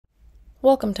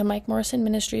Welcome to Mike Morrison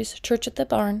Ministries Church at the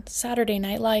Barn, Saturday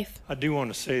Night Live. I do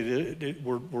want to say that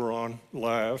we're on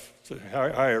live. So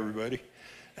hi, everybody.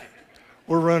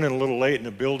 We're running a little late in the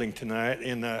building tonight,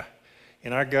 and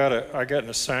I got an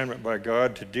assignment by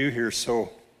God to do here,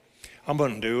 so I'm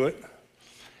going to do it.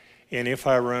 And if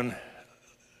I run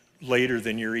later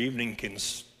than your evening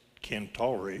can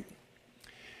tolerate,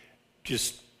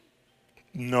 just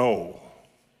know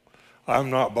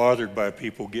I'm not bothered by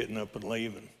people getting up and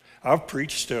leaving. I've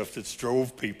preached stuff that's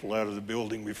drove people out of the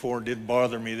building before. It didn't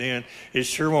bother me then. It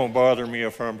sure won't bother me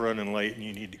if I'm running late and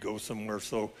you need to go somewhere.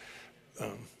 So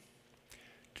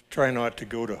try not to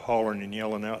go to hollering and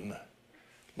yelling out in the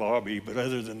lobby. But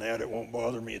other than that, it won't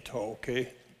bother me at all,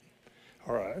 okay?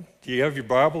 All right. Do you have your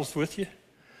Bibles with you?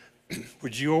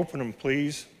 Would you open them,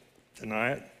 please,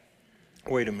 tonight?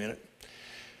 Wait a minute.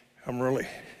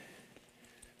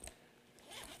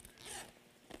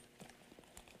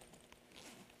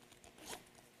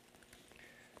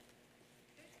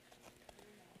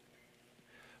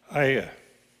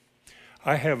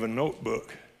 I have a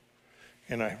notebook,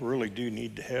 and I really do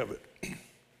need to have it.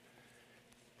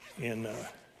 And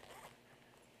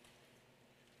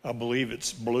I believe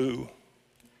it's blue,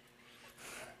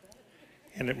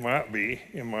 and it might be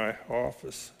in my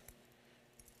office.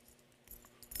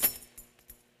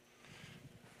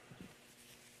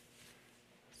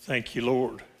 Thank you,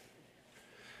 Lord.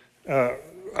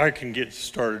 I can get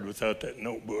started without that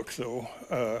notebook, though.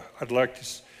 I'd like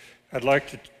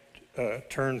to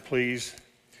turn, please,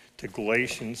 to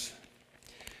Galatians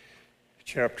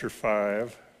chapter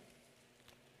 5.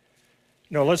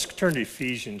 No, let's turn to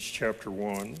Ephesians chapter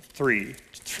 3.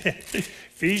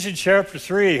 Ephesians chapter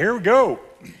 3, here we go.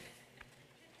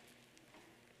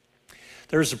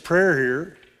 There's a prayer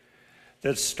here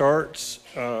that starts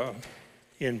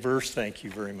in verse, thank you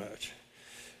very much.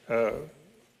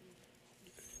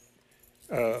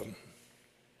 It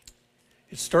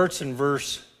starts in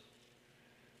verse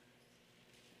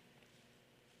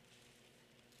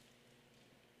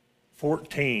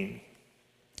 14.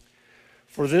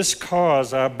 For this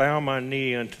cause I bow my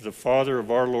knee unto the Father of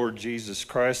our Lord Jesus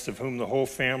Christ, of whom the whole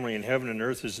family in heaven and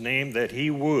earth is named, that he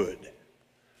would.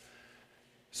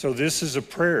 So this is a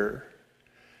prayer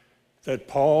that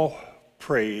Paul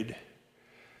prayed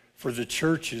for the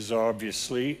churches,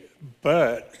 obviously,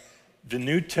 but the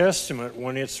New Testament,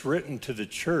 when it's written to the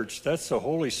church, that's the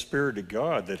Holy Spirit of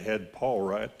God that had Paul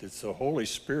write. It's the Holy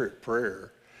Spirit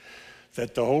prayer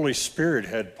that the Holy Spirit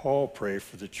had Paul pray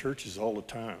for the churches all the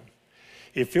time.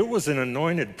 If it was an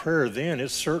anointed prayer then,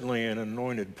 it's certainly an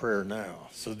anointed prayer now.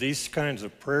 So these kinds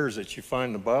of prayers that you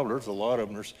find in the Bible, there's a lot of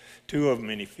them. There's two of them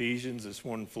in Ephesians, there's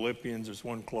one in Philippians, there's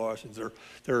one in Colossians.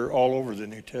 They're all over the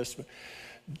New Testament.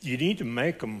 You need to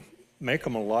make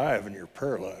them alive in your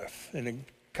prayer life. And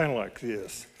kind of like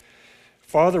this.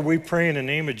 Father, we pray in the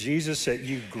name of Jesus that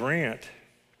you grant,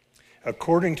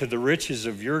 according to the riches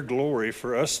of your glory,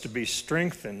 for us to be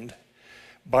strengthened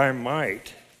by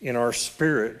might in our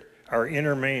spirit, our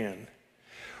inner man.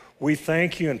 We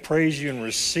thank you and praise you and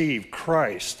receive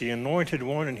Christ, the anointed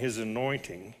one, and his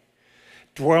anointing,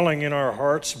 dwelling in our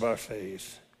hearts by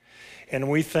faith. And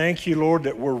we thank you, Lord,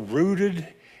 that we're rooted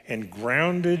and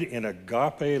grounded in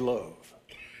agape love.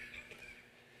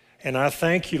 And I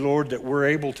thank you, Lord, that we're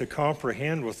able to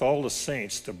comprehend with all the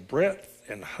saints the breadth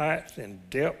and height and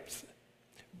depth,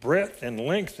 breadth and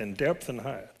length and depth and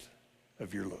height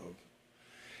of your love,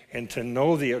 and to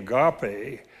know the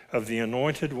agape of the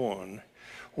anointed one,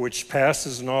 which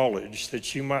passes knowledge,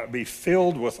 that you might be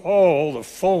filled with all the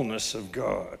fullness of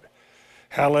God.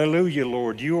 Hallelujah,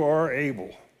 Lord, you are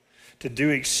able to do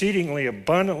exceedingly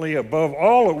abundantly above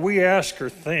all that we ask or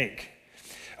think,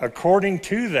 according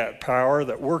to that power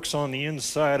that works on the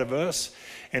inside of us.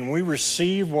 And we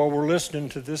receive, while we're listening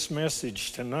to this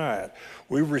message tonight,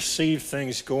 we receive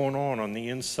things going on the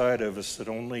inside of us that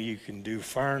only you can do,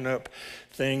 firing up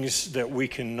things that we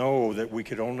can know, that we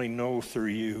could only know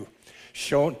through you,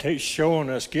 showing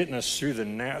us, getting us through the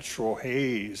natural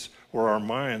haze where our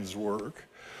minds work,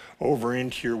 over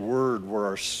into your word where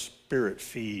our spirit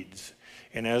feeds.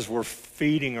 And as we're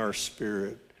feeding our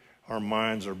spirit, our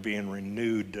minds are being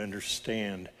renewed to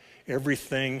understand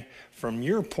everything from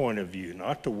your point of view,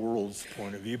 not the world's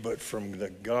point of view, but from the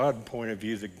God point of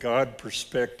view, the God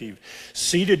perspective,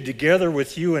 seated together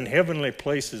with you in heavenly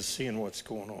places, seeing what's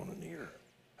going on in the earth.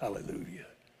 Hallelujah.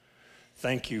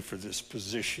 Thank you for this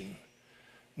position.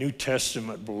 New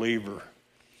Testament believer,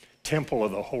 temple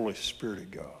of the Holy Spirit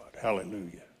of God.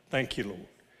 Hallelujah. Thank you, Lord.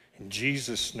 In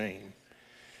Jesus' name,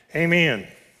 amen.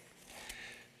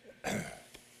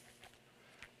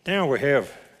 Now we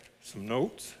have some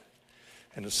notes,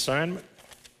 an assignment.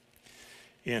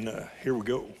 And here we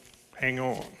go. Hang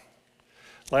on.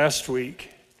 Last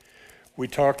week, we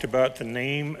talked about the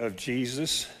name of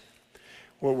Jesus.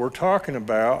 What we're talking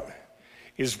about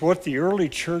is what the early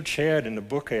church had in the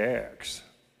book of Acts,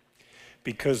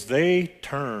 because they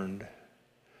turned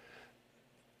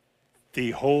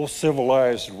the whole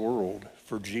civilized world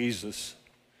for Jesus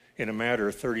in a matter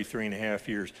of 33 and a half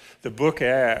years. The book of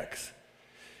Acts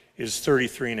is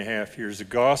 33 and a half years. The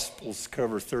Gospels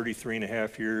cover 33 and a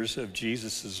half years of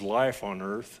Jesus' life on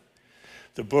earth.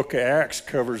 The book of Acts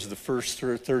covers the first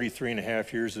 33 and a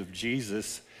half years of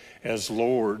Jesus as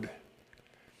Lord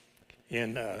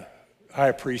and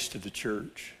high priest of the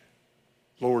church,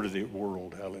 Lord of the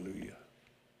world, hallelujah.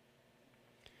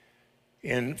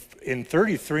 And in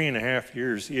 33 and a half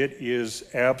years, it is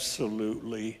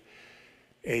absolutely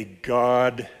a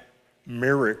God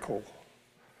miracle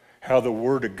how the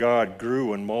Word of God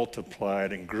grew and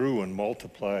multiplied and grew and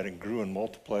multiplied and grew and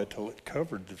multiplied till it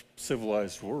covered the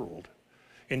civilized world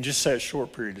in just that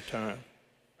short period of time.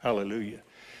 Hallelujah.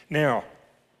 Now,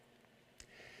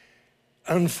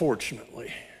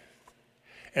 unfortunately,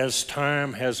 as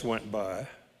time has went by,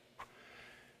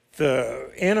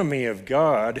 the enemy of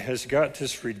God has got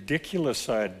this ridiculous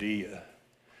idea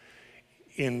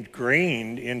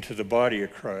ingrained into the body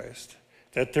of Christ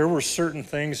that there were certain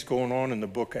things going on in the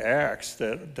book of Acts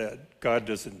that God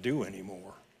doesn't do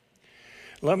anymore.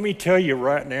 Let me tell you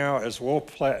right now, as well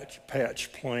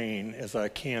patch plain as I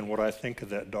can, what I think of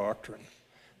that doctrine.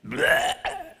 Blah!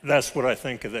 That's what I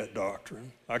think of that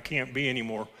doctrine. I can't be any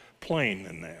more plain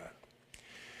than that.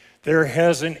 There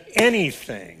hasn't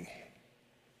anything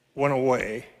went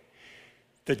away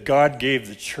that God gave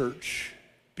the church,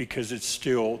 because it's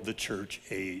still the church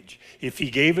age. If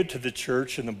he gave it to the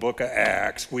church in the book of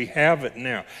Acts, we have it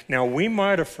now. Now, we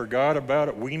might have forgot about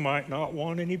it. We might not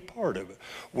want any part of it.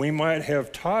 We might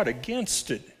have taught against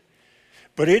it.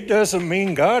 But it doesn't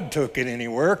mean God took it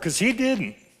anywhere, because he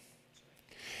didn't.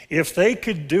 If they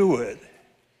could do it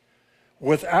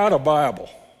without a Bible,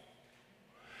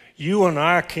 you and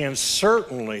I can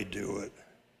certainly do it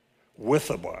with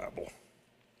a Bible,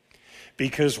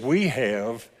 because we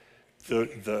have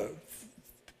the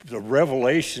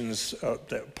revelations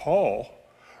that Paul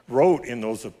wrote in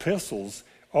those epistles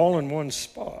all in one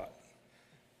spot.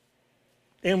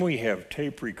 And we have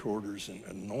tape recorders and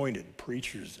anointed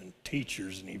preachers and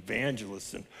teachers and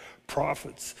evangelists and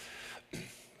prophets.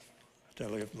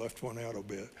 I left one out a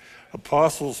bit.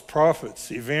 Apostles,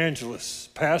 prophets, evangelists,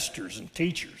 pastors, and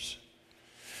teachers.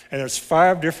 And there's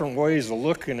 5 different ways of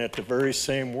looking at the very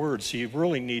same words. So you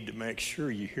really need to make sure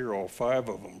you hear all 5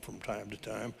 of them from time to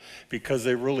time, because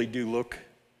they really do look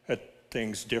at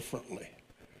things differently.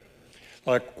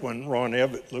 Like when Ron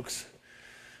Evett looks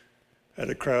at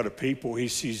a crowd of people, he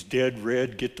sees dead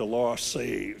red, get the lost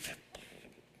saved.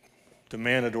 The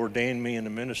man that ordained me in the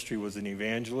ministry was an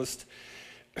evangelist.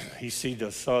 He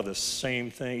saw the same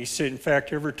thing. He said, in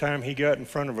fact, every time he got in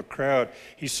front of a crowd,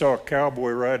 he saw a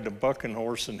cowboy riding a bucking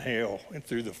horse in hell and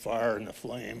through the fire and the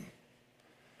flame.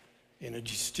 And it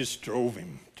just drove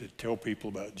him to tell people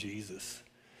about Jesus.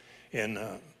 And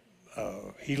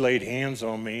he laid hands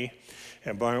on me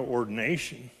at my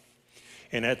ordination.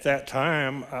 And at that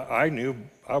time, I knew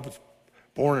I was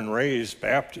born and raised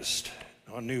Baptist.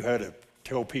 I knew how to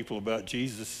tell people about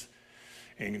Jesus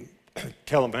and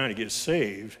tell them how to get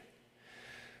saved,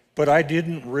 but I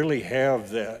didn't really have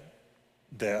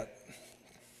that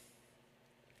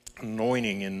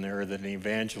anointing in there that an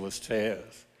evangelist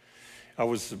has. I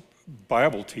was a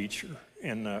Bible teacher,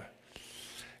 and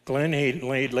Glenn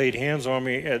laid hands on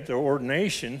me at the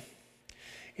ordination,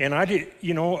 and I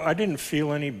didn't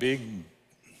feel any big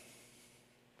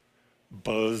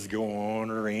buzz go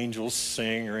on or angels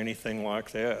sing or anything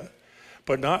like that.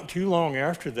 But not too long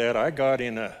after that, I got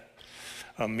in a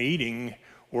meeting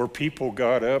where people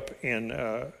got up and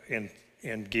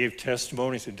gave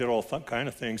testimonies and did all kind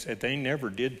of things, and they never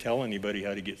did tell anybody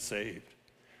how to get saved.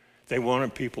 They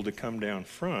wanted people to come down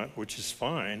front, which is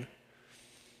fine,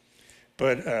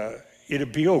 but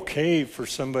it'd be okay for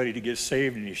somebody to get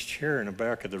saved in his chair in the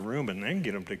back of the room and then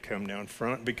get them to come down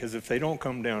front, because if they don't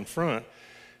come down front,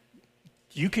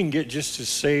 you can get just as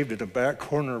saved at the back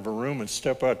corner of a room and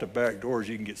step out the back door as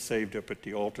you can get saved up at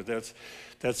the altar.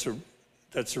 That's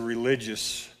a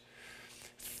religious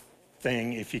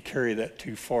thing if you carry that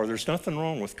too far. There's nothing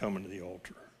wrong with coming to the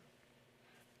altar.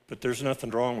 But there's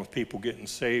nothing wrong with people getting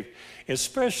saved,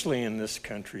 especially in this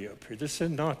country up here. This is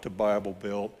not the Bible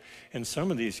Belt, and some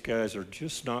of these guys are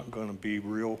just not going to be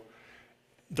real.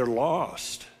 They're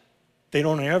lost. They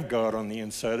don't have God on the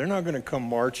inside. They're not going to come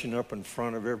marching up in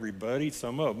front of everybody.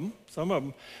 Some of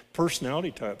them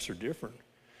personality types are different.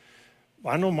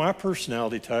 I know my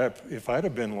personality type. If I'd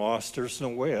have been lost, there's no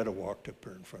way I'd have walked up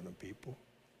there in front of people.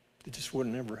 It just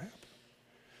wouldn't ever happen.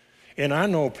 And I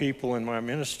know people in my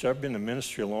ministry, I've been in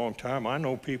ministry a long time, I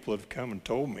know people have come and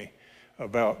told me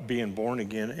about being born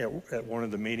again at one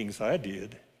of the meetings I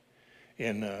did.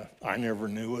 And I never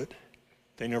knew it.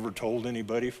 They never told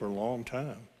anybody for a long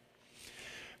time.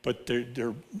 But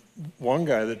one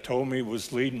guy that told me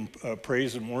was leading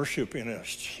praise and worship in a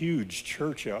huge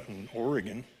church out in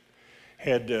Oregon,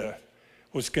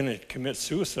 was going to commit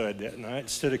suicide that night.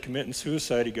 Instead of committing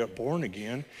suicide, he got born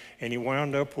again, and he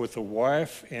wound up with a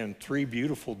wife and 3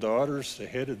 beautiful daughters, the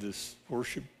head of this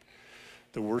worship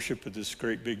of this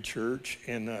great big church.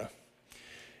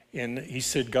 And he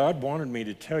said, God wanted me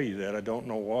to tell you that. I don't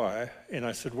know why. And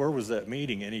I said, where was that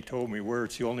meeting? And he told me where.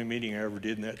 It's the only meeting I ever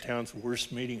did in that town. It's the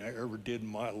worst meeting I ever did in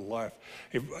my life.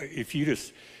 If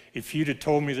you'd have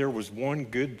told me there was one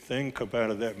good thing come out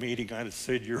of that meeting, I'd have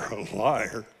said you're a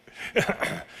liar.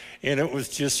 And it was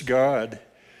just God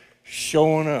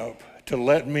showing up to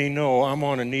let me know I'm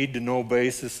on a need-to-know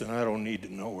basis, and I don't need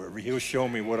to know everything. He'll show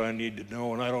me what I need to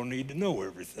know, and I don't need to know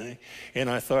everything. And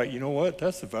I thought, you know what?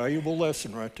 That's a valuable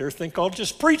lesson right there. Think I'll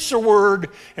just preach the word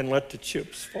and let the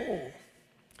chips fall.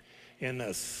 And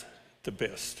that's the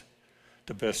best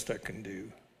I can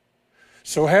do.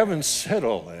 So having said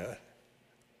all that,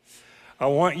 I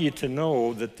want you to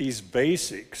know that these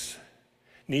basics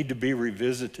need to be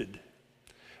revisited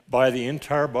by the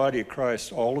entire body of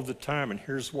Christ all of the time, and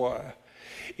here's why.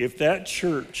 If that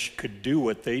church could do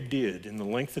what they did in the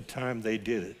length of time they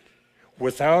did it,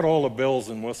 without all the bells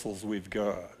and whistles we've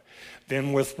got,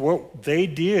 then with what they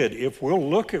did, if we'll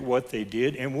look at what they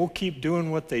did and we'll keep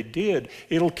doing what they did,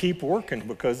 it'll keep working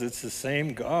because it's the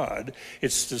same God.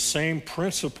 It's the same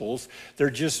principles. They're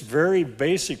just very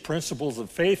basic principles of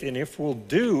faith, and if we'll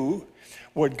do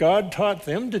what God taught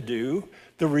them to do,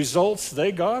 the results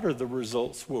they got are the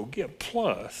results we'll get.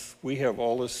 Plus, we have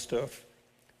all this stuff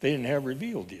they didn't have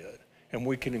revealed yet, and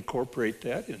we can incorporate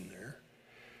that in there.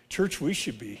 Church, we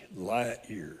should be light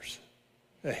years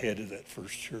ahead of that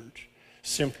first church,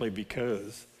 simply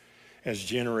because as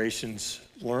generations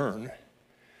learn,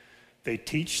 they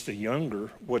teach the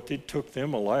younger what it took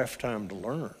them a lifetime to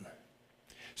learn.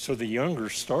 So the younger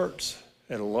starts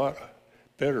at a lot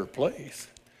better place.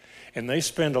 And they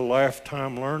spend a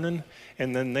lifetime learning,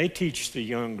 and then they teach the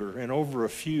younger. And over a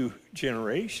few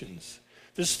generations,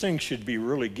 this thing should be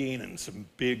really gaining some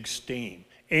big steam.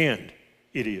 And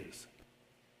it is.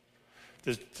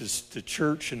 The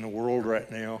church in the world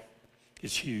right now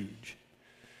is huge.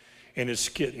 And it's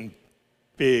getting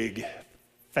big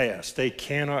fast. They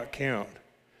cannot count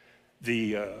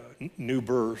the new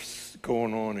births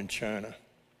going on in China.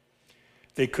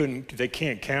 They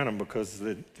can't count them because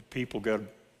the people got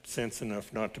sense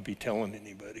enough not to be telling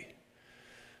anybody,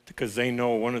 because they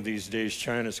know one of these days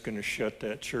China's going to shut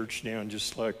that church down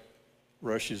just like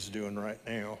Russia's doing right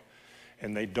now,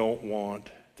 and they don't want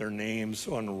their names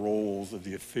on the rolls of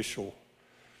the official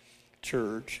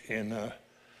church. And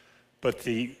but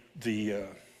the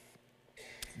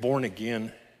born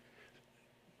again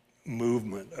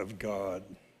movement of God,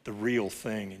 the real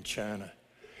thing in China,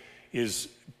 is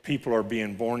people are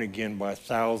being born again by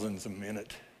thousands a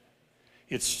minute.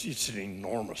 It's an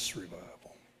enormous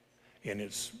revival, and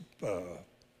it's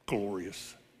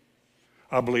glorious.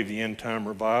 I believe the end-time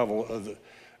revival of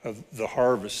the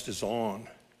harvest is on.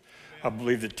 I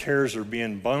believe the tares are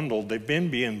being bundled. They've been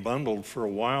being bundled for a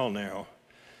while now,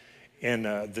 and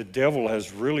the devil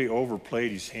has really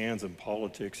overplayed his hands in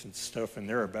politics and stuff, and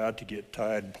they're about to get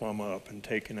tied plumb up and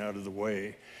taken out of the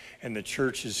way, and the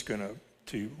church is going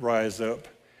to rise up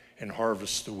and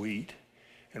harvest the wheat,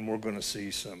 and we're going to see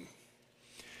some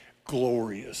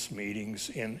glorious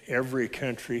meetings in every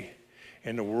country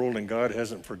in the world, and God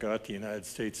hasn't forgot the United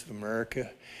States of America.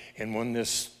 And when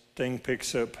this thing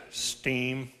picks up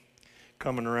steam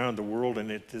coming around the world,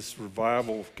 and this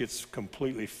revival gets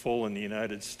completely full in the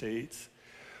United States,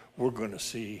 we're going to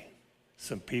see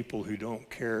some people who don't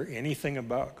care anything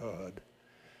about God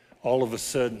all of a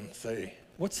sudden say,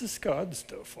 what's this God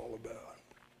stuff all about?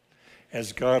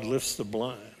 As God lifts the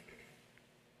blind,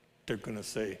 they're going to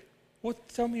say,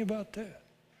 tell me about that.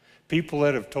 People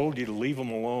that have told you to leave them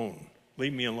alone.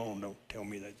 Leave me alone. Don't tell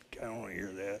me that. I don't want to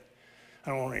hear that. I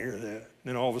don't want to hear that.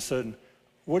 Then all of a sudden,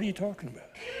 what are you talking about?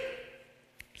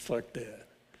 It's like that.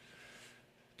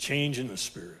 Change in the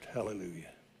spirit. Hallelujah.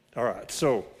 All right,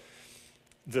 so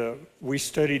we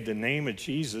studied the name of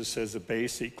Jesus as a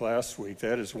basic last week.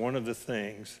 That is one of the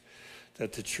things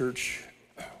that the church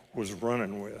was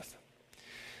running with.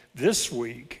 This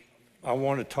week, I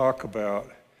want to talk about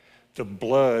the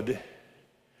blood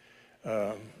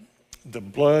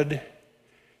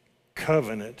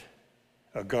covenant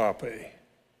agape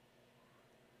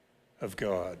of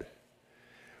God.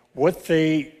 What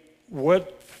this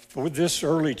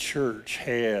early church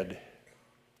had,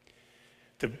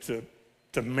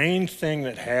 the main thing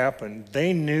that happened,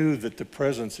 they knew that the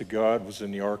presence of God was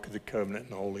in the Ark of the Covenant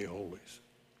in the Holy of Holies.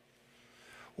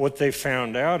 What they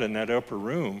found out in that upper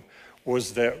room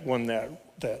was that when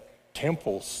that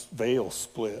temple's veil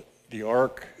split, the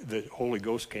Holy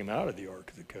Ghost came out of the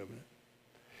Ark of the Covenant.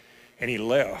 And he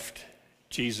left.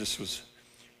 Jesus was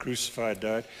crucified,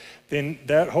 died. Then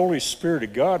that Holy Spirit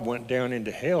of God went down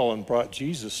into hell and brought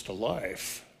Jesus to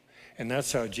life. And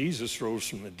that's how Jesus rose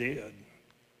from the dead.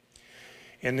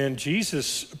 And then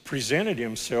Jesus presented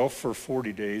himself for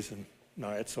 40 days and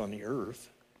nights on the earth.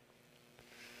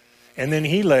 And then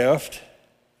he left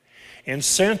and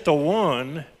sent the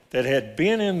one that had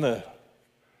been in the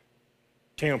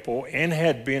temple and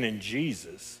had been in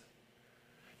Jesus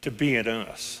to be in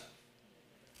us.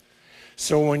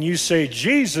 So when you say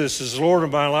Jesus is Lord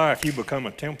of my life, you become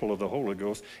a temple of the Holy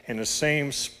Ghost, and the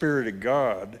same Spirit of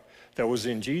God that was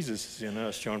in Jesus is in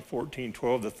us. John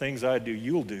 14:12, the things I do,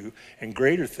 you'll do, and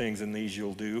greater things than these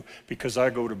you'll do, because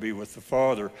I go to be with the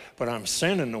Father, but I'm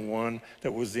sending the one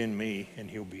that was in me,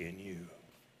 and he'll be in you.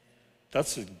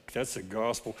 That's a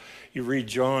gospel. You read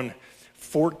John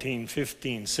 14,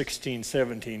 15, 16,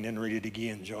 17, then read it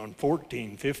again. John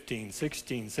 14, 15,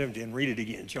 16, 17, and read it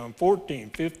again. John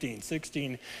 14, 15,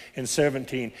 16, and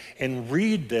 17. And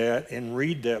read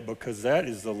that because that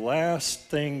is the last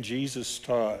thing Jesus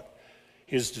taught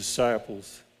his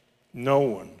disciples,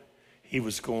 knowing he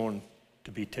was going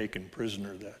to be taken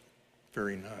prisoner that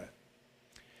very night.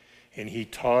 And he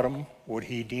taught them what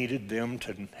he needed them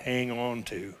to hang on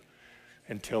to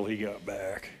until he got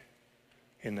back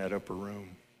in that upper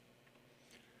room.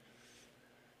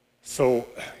 So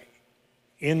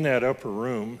in that upper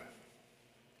room,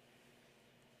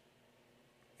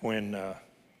 when the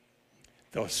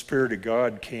Spirit of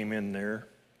God came in there,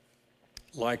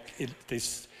 like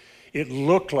it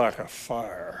looked like a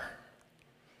fire.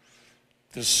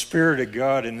 The Spirit of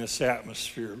God in this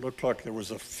atmosphere looked like there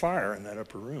was a fire in that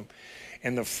upper room.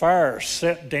 And the fire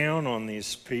set down on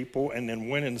these people and then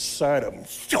went inside of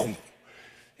them.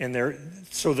 And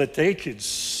so that they could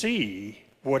see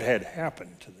what had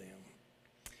happened to them.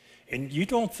 And you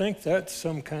don't think that's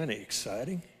some kind of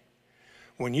exciting?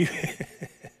 When you've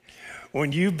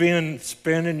been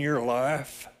spending your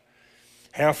life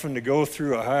having to go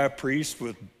through a high priest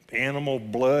with animal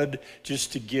blood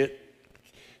just to get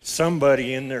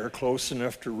somebody in there close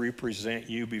enough to represent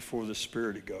you before the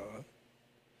Spirit of God,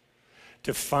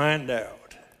 to find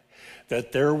out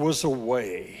that there was a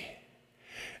way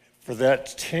for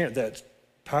that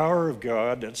power of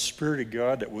God, that Spirit of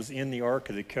God that was in the Ark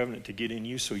of the Covenant to get in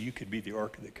you so you could be the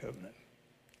Ark of the Covenant.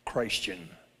 Christian.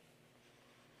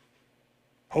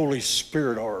 Holy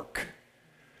Spirit Ark.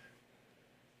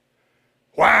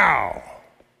 Wow!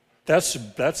 That's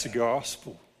the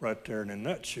gospel right there in a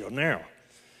nutshell. Now,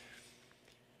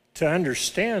 to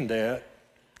understand that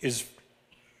is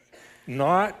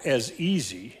not as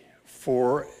easy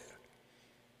for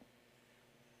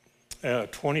a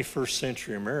 21st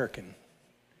century American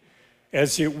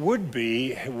as it would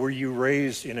be were you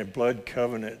raised in a blood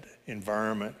covenant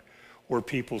environment where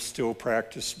people still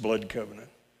practice blood covenant.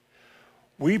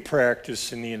 We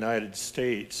practice in the United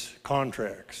States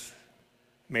contracts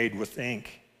made with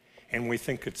ink, and we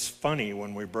think it's funny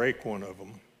when we break one of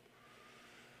them.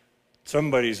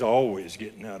 Somebody's always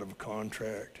getting out of a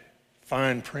contract.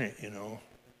 Fine print, you know,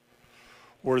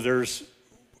 where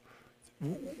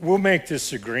we'll make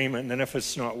this agreement, and then if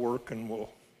it's not working,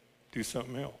 we'll do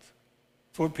something else.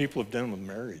 It's what people have done with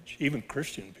marriage, even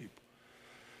Christian people.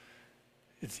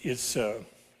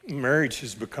 Marriage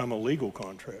has become a legal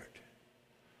contract.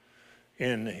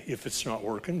 And if it's not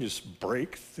working, just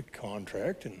break the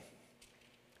contract and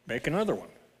make another one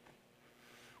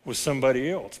with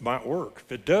somebody else. Might work.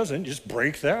 If it doesn't, just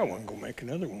break that one. Go make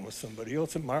another one with somebody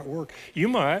else. It might work. You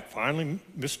might finally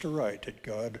miss the right that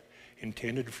God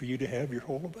intended for you to have your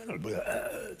whole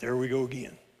life. There we go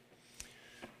again.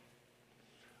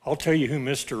 I'll tell you who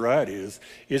Mr. Right is.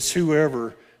 It's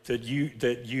whoever that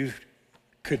you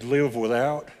could live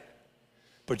without,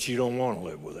 but you don't want to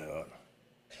live without.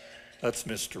 That's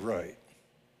Mr. Right.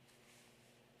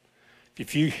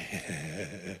 If you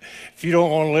don't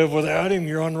want to live without him,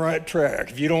 you're on the right track.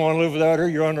 If you don't want to live without her,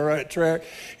 you're on the right track.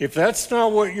 If that's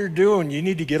not what you're doing, you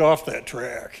need to get off that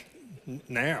track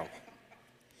now.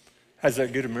 How's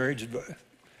that good a marriage advice?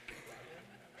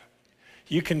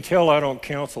 You can tell I don't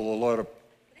counsel a lot of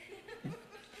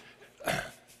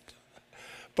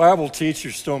Bible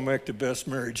teachers don't make the best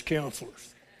marriage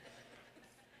counselors.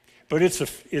 But it's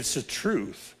a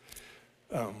truth.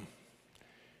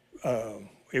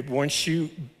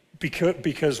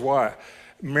 Because why?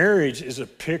 Marriage is a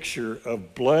picture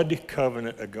of blood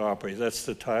covenant agape. That's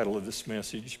the title of this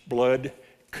message, blood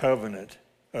covenant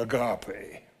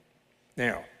agape.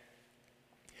 Now,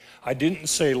 I didn't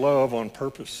say love on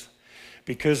purpose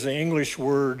because the English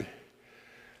word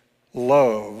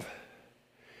love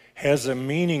has a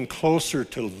meaning closer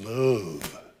to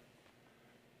love.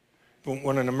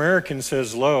 When an American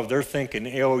says love, they're thinking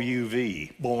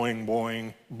L-U-V, boing,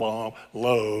 boing, bomb,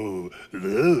 love,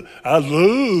 I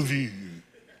love you.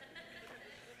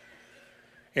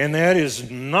 And that is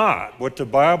not what the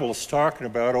Bible is talking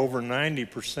about over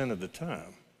 90% of the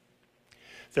time.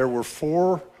 There were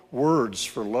 4 words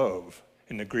for love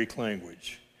in the Greek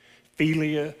language.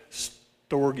 Philia,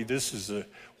 storge, this is a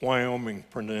Wyoming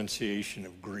pronunciation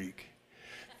of Greek.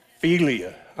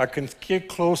 Philia, I can get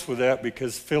close with that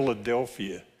because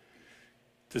Philadelphia,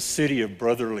 the city of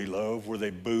brotherly love where they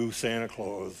boo Santa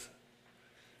Claus,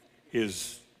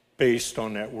 is based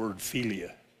on that word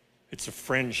philia. It's a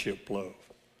friendship love.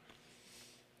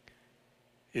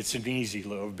 It's an easy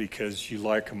love because you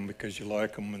like them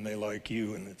and they like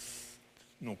you, and it's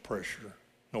no pressure,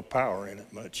 no power in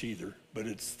it much either, but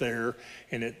it's there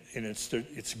and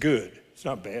it's good. It's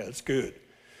not bad, it's good.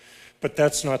 But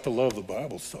that's not the love the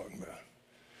Bible's talking about.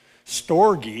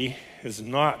 Storge is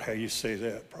not how you say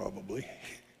that, probably,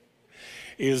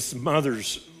 is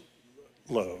mother's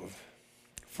love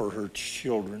for her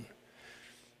children.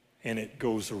 And it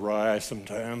goes awry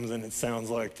sometimes, and it sounds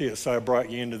like this: I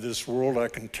brought you into this world, I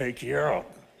can take you out.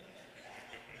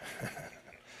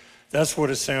 That's what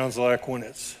it sounds like when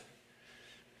it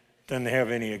doesn't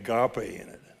have any agape in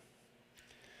it.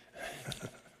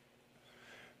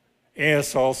 And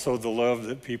it's also the love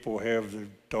that people have their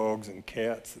dogs and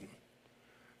cats and,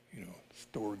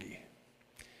 storge.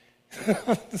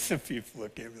 If you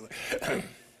look at me.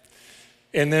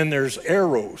 And then there's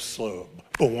eros love,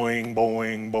 boing,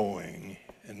 boing, boing.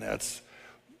 And that's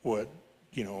what,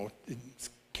 it's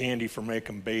candy for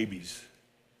making babies.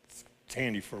 It's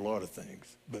handy for a lot of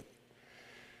things, but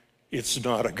it's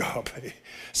not agape.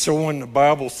 So when the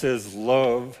Bible says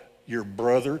love your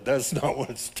brother, that's not what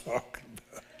it's talking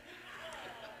about.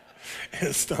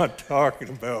 It's not talking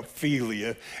about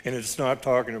philia, and it's not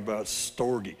talking about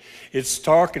storge. It's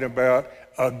talking about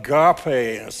agape,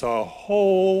 and it's a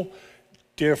whole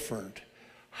different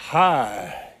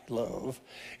high love.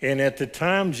 And at the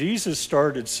time Jesus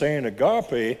started saying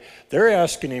agape, they're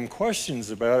asking him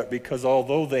questions about it because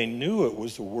although they knew it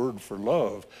was the word for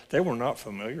love, they were not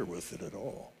familiar with it at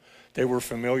all. They were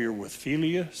familiar with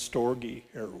philia, storge,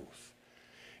 eros.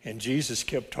 And Jesus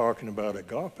kept talking about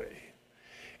agape.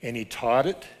 And he taught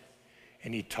it,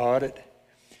 and he taught it,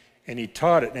 and he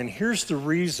taught it. And here's the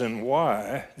reason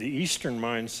why the Eastern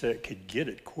mindset could get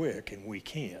it quick and we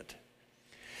can't.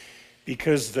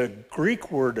 Because the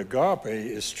Greek word agape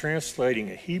is translating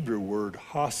a Hebrew word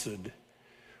hesed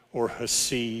or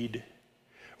hesed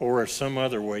or some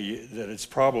other way that it's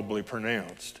probably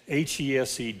pronounced,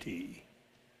 H-E-S-E-D.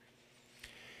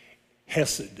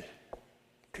 Hesed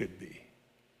could be.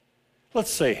 Let's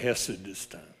say hesed this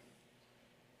time.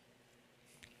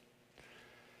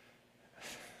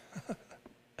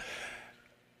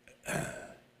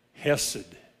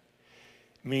 Hesed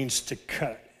means to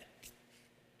cut,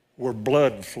 where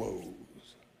blood flows.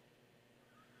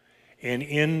 And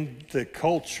in the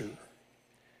culture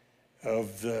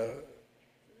of the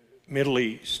Middle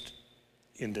East,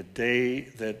 in the day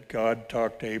that God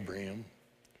talked to Abraham,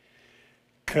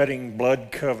 cutting blood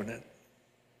covenant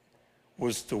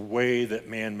was the way that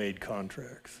man made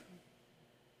contracts.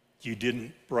 You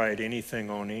didn't write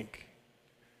anything on ink.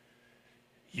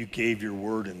 You gave your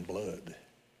word in blood.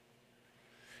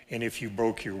 And if you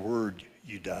broke your word,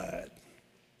 you died.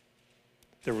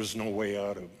 There was no way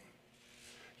out of it.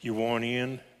 You want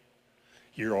in,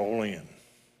 you're all in.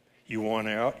 You want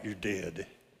out, you're dead.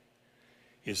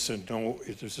 It's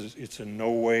a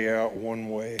no way out, one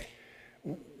way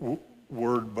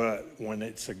word, but when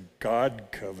it's a God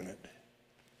covenant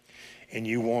and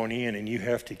you want in and you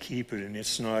have to keep it and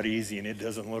it's not easy and it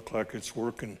doesn't look like it's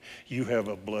working, you have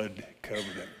a blood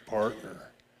covenant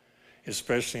partner,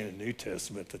 especially in the New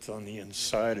Testament, that's on the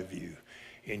inside of you,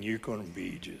 and you're going to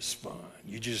be just fine.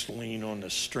 You just lean on the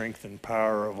strength and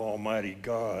power of Almighty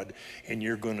God, and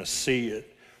you're going to see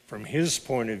it from His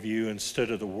point of view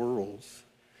instead of the world's.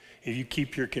 If you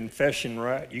keep your confession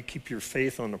right, you keep your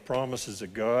faith on the promises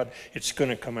of God, it's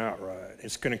going to come out right.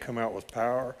 It's going to come out with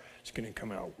power. It's going to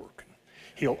come out working.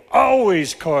 He'll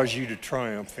always cause you to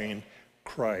triumph in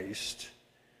Christ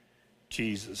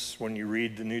Jesus. When you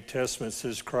read the New Testament, it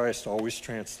says Christ, always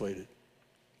translate it.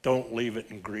 Don't leave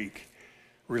it in Greek.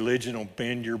 Religion will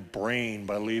bend your brain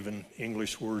by leaving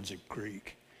English words in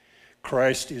Greek.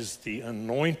 Christ is the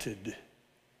anointed.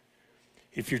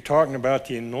 If you're talking about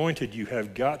the anointed, you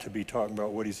have got to be talking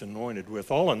about what he's anointed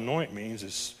with. All anoint means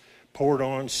is poured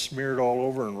on, smeared all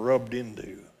over, and rubbed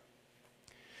into.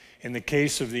 In the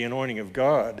case of the anointing of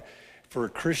God, for a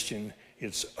Christian,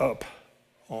 it's up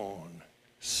on,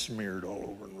 smeared all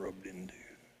over and rubbed into.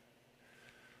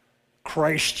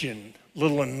 Christian,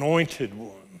 little anointed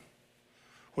one,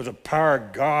 with the power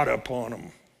of God upon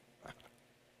him.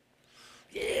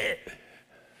 Yeah.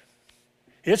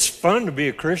 It's fun to be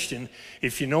a Christian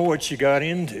if you know what you got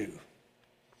into.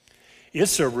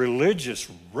 It's a religious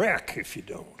wreck if you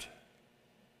don't.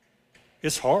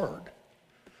 It's hard.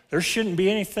 There shouldn't be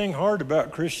anything hard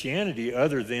about Christianity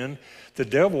other than the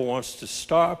devil wants to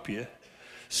stop you.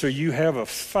 So you have a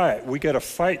fight. We got to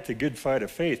fight the good fight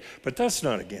of faith. But that's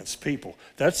not against people.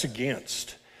 That's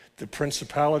against the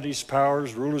principalities,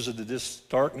 powers, rulers of the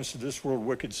darkness of this world,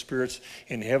 wicked spirits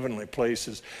in heavenly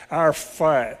places. Our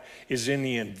fight is in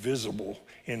the invisible,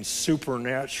 in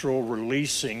supernatural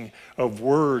releasing of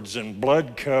words and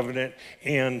blood covenant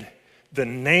and the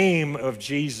name of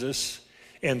Jesus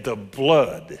and the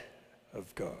blood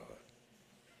of God.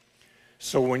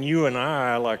 So when you and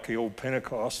I, like the old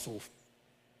Pentecostal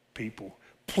people,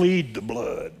 plead the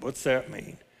blood, what's that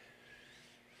mean?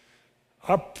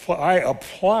 I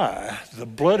apply the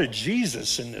blood of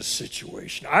Jesus in this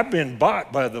situation. I've been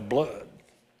bought by the blood.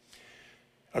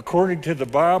 According to the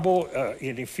Bible,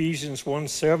 in Ephesians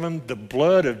 1:7, the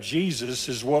blood of Jesus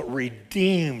is what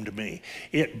redeemed me.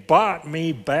 It bought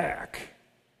me back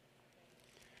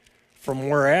from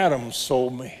where Adam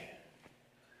sold me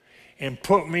and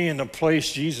put me in the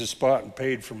place Jesus bought and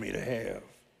paid for me to have.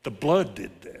 The blood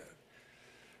did that.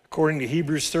 According to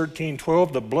Hebrews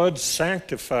 13:12, the blood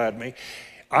sanctified me.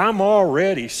 I'm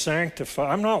already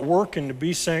sanctified. I'm not working to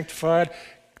be sanctified.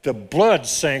 The blood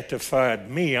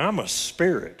sanctified me. I'm a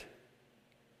spirit.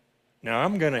 Now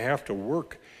I'm going to have to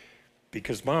work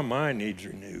because my mind needs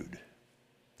renewed.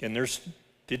 And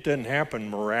it doesn't happen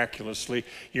miraculously.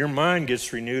 Your mind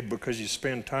gets renewed because you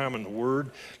spend time in the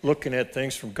Word, looking at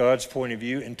things from God's point of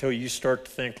view until you start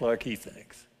to think like He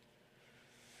thinks.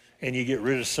 And you get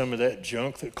rid of some of that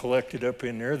junk that collected up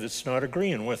in there that's not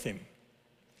agreeing with Him.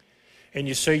 And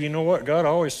you say, you know what, God, I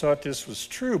always thought this was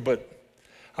true, but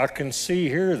I can see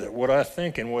here that what I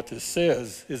think and what this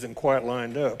says isn't quite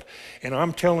lined up. And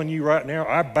I'm telling you right now,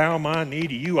 I bow my knee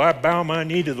to you. I bow my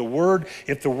knee to the Word.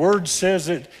 If the Word says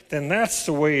it, then that's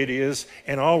the way it is,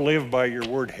 and I'll live by your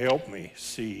Word. Help me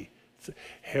see.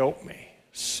 Help me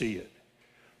see it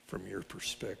from your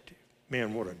perspective.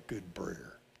 Man, what a good prayer.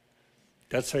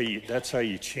 That's how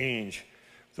you change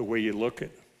the way you look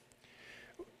at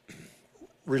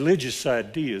religious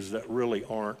ideas that really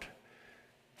aren't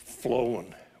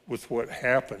flowing with what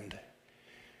happened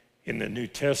in the New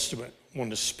Testament when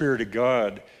the Spirit of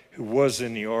God who was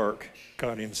in the ark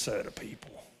got inside of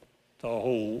people. The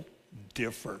whole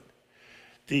different.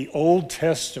 The Old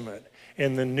Testament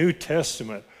and the New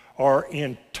Testament are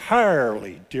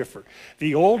entirely different.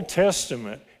 The Old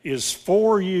Testament is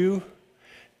for you.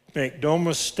 Make no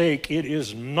mistake, it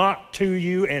is not to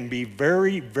you, and be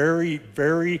very, very,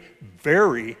 very,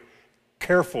 very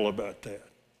careful about that.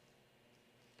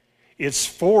 It's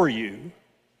for you,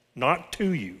 not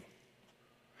to you.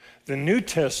 The New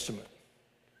Testament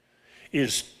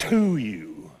is to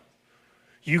you.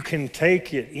 You can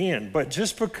take it in, but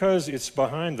just because it's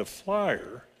behind the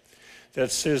flyer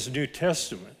that says New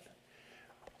Testament,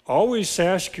 always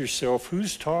ask yourself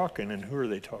who's talking and who are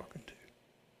they talking to?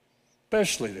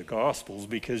 Especially the Gospels,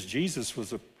 because Jesus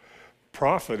was a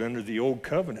prophet under the Old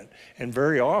Covenant. And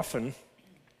very often,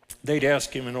 they'd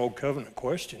ask him an Old Covenant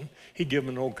question. He'd give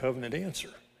them an Old Covenant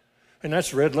answer. And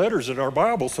that's red letters in our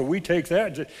Bible, so we take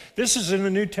that. This is in the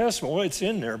New Testament. Well, it's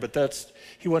in there, but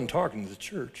he wasn't talking to the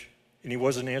church. And he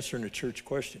wasn't answering the church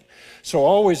question. So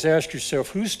always ask yourself,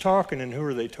 who's talking and who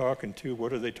are they talking to?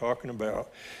 What are they talking about?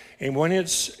 And when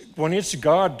it's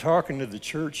God talking to the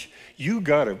church, you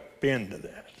got to bend to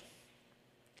that.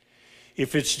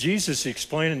 If it's Jesus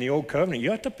explaining the Old Covenant,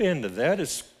 you have to bend to that.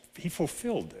 He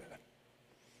fulfilled that.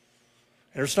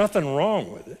 And there's nothing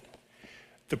wrong with it.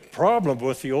 The problem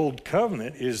with the Old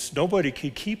Covenant is nobody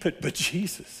could keep it but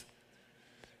Jesus.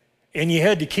 And you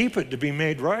had to keep it to be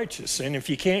made righteous. And if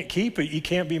you can't keep it, you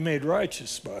can't be made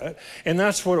righteous by it. And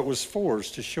that's what it was for, is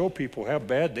to show people how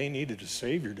bad they needed a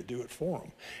Savior to do it for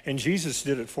them. And Jesus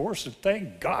did it for us, and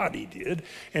thank God He did.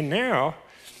 And now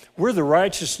We're the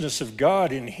righteousness of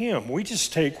God in him. We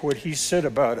just take what he said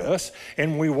about us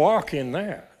and we walk in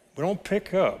that. We don't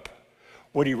pick up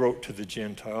what he wrote to the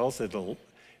Gentiles.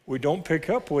 We don't pick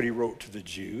up what he wrote to the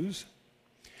Jews,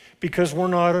 because we're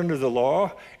not under the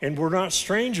law and we're not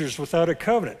strangers without a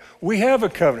covenant. We have a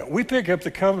covenant. We pick up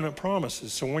the covenant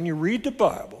promises. So when you read the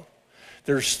Bible,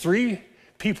 there's 3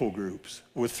 people groups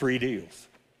with 3 deals.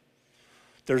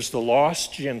 There's the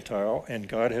lost Gentile, and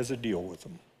God has a deal with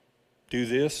them. Do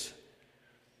this,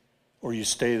 or you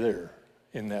stay there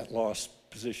in that lost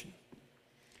position.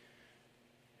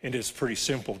 And it's pretty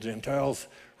simple. Gentiles,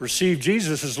 receive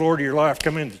Jesus as Lord of your life.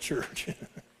 Come into church.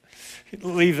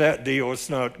 Leave that deal. It's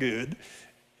not good.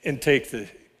 And take the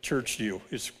church deal.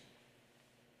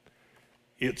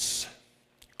 It's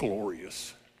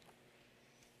glorious.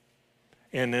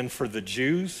 And then for the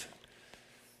Jews,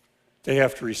 they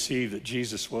have to receive that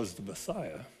Jesus was the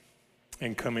Messiah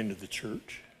and come into the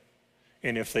church.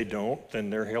 And if they don't,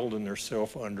 then they're held in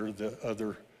themselves under the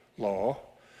other law.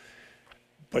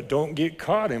 But don't get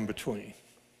caught in between.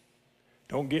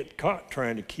 Don't get caught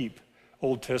trying to keep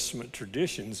Old Testament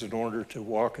traditions in order to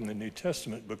walk in the New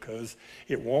Testament, because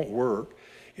it won't work.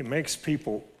 It makes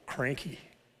people cranky.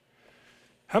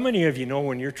 How many of you know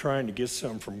when you're trying to get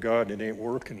something from God and it ain't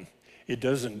working, it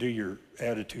doesn't do your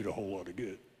attitude a whole lot of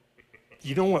good?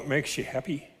 You know what makes you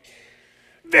happy?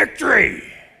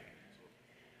 Victory!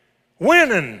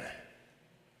 Winning!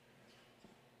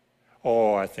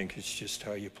 Oh, I think it's just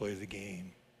how you play the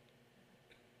game.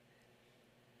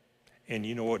 And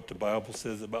you know what the Bible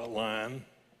says about lying?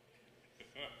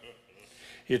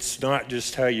 It's not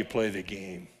just how you play the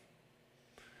game.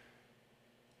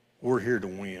 We're here to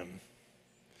win.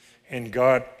 And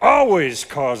God always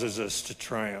causes us to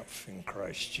triumph in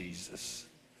Christ Jesus.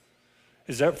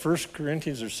 Is that 1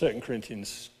 Corinthians or 2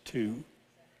 Corinthians 2?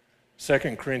 2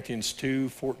 Corinthians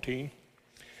 2:14.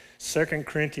 2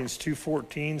 Corinthians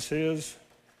 2:14 says,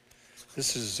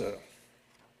 this is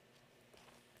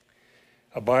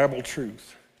a Bible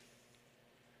truth.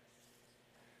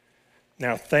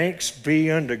 Now thanks be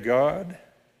unto God,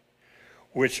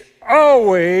 which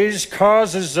always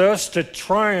causes us to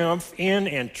triumph in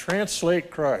and translate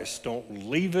Christ. Don't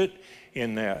leave it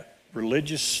in that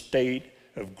religious state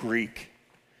of Greek.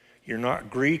 You're not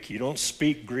Greek, you don't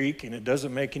speak Greek, and it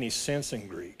doesn't make any sense in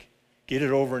Greek. Get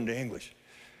it over into English.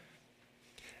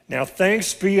 Now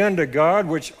thanks be unto God,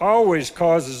 which always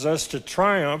causes us to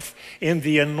triumph in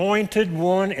the anointed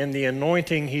one and the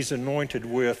anointing he's anointed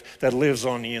with that lives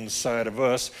on the inside of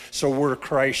us. So we're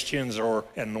Christians or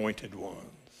anointed ones.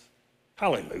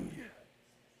 Hallelujah.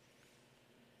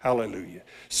 Hallelujah.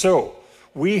 So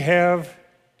we have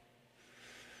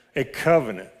a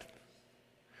covenant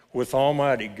with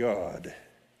Almighty God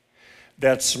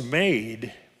that's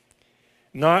made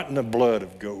not in the blood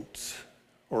of goats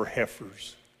or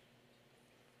heifers,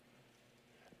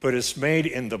 but it's made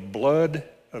in the blood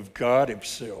of God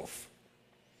himself.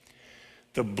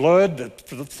 The blood that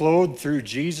flowed through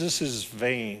Jesus'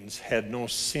 veins had no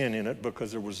sin in it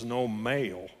because there was no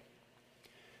male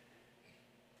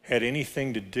had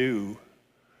anything to do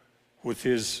with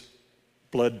his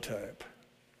blood type.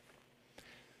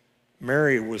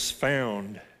 Mary was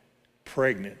found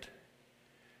pregnant.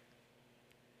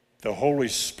 The Holy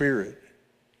Spirit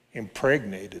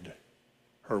impregnated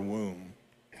her womb.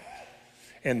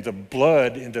 And the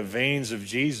blood in the veins of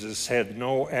Jesus had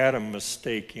no Adam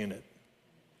mistake in it.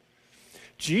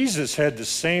 Jesus had the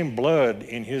same blood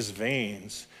in his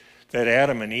veins that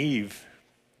Adam and Eve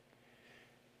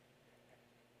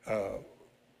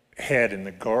had in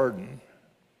the garden.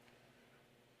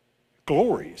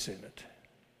 Glories in it.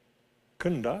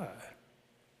 Couldn't die.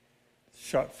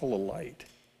 Shot full of light.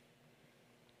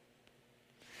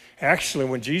 Actually,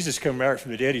 when Jesus came back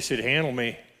from the dead, he said, handle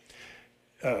me.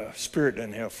 Spirit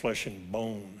doesn't have flesh and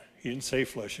bone. He didn't say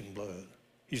flesh and blood.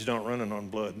 He's not running on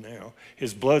blood now.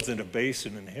 His blood's in a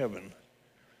basin in heaven.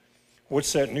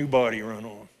 What's that new body run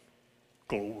on?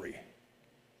 Glory.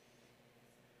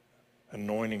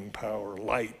 Anointing power,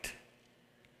 light.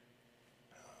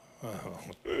 Oh,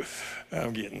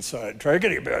 I'm getting sidetracked. I got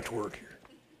to get back to work here.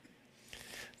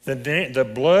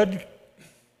 The blood,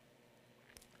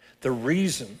 the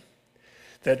reason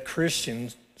that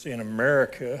Christians in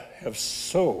America have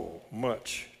so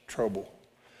much trouble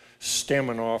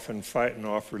stemming off and fighting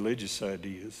off religious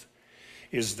ideas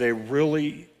is they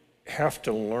really have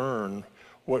to learn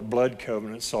what blood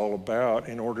covenant's all about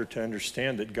in order to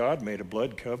understand that God made a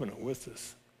blood covenant with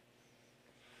us.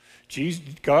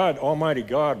 God, Almighty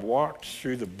God, walked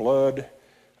through the blood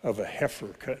of a heifer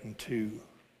cut in two.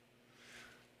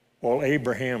 While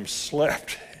Abraham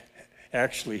slept,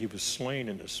 actually he was slain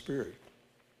in the spirit.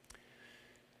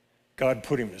 God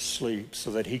put him to sleep so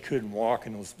that he couldn't walk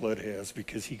in those blood heads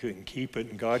because he couldn't keep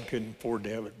it, and God couldn't afford to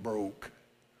have it broke.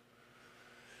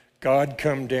 God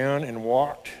come down and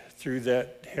walked through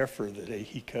that heifer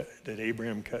that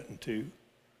Abraham cut in two,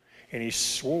 and he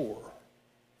swore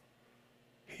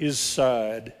his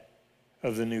side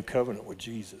of the new covenant with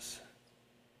Jesus.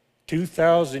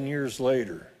 2,000 years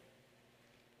later,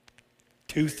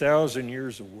 2,000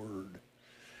 years of word,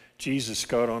 Jesus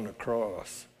got on the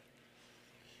cross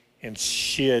and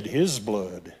shed his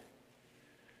blood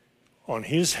on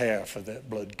his half of that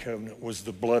blood covenant, was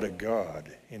the blood of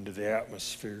God into the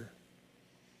atmosphere.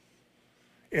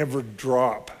 Every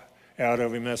drop out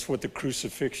of him, that's what the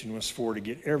crucifixion was for, to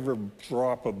get every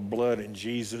drop of blood in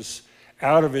Jesus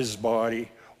out of his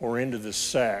body or into the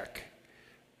sac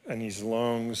and his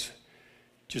lungs,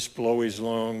 just below his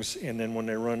lungs. And then when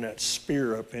they run that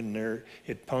spear up in there,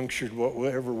 it punctured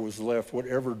whatever was left,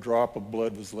 whatever drop of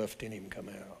blood was left in him come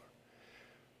out.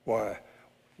 Why?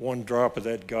 One drop of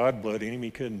that God blood in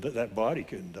him, that body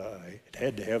couldn't die. It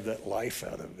had to have that life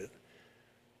out of it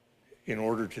in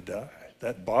order to die.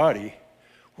 That body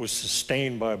was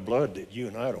sustained by blood that you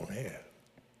and I don't have.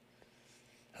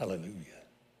 Hallelujah.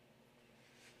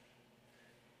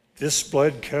 This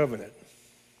blood covenant,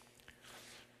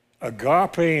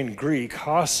 agape in Greek,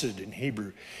 hesed in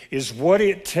Hebrew, is what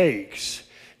it takes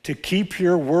to keep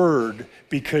your word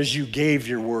because you gave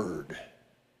your word.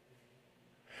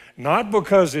 Not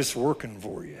because it's working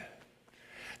for you.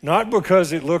 Not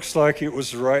because it looks like it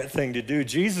was the right thing to do.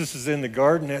 Jesus is in the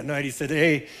garden that night. He said,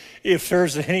 hey, if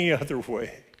there's any other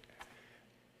way,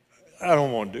 I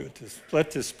don't want to do it. Let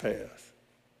this pass.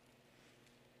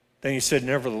 Then he said,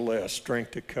 nevertheless,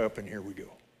 drink the cup, and here we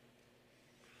go.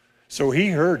 So he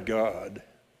heard God.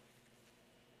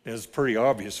 It was pretty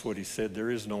obvious what he said.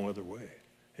 There is no other way.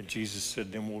 And Jesus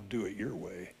said, then we'll do it your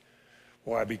way.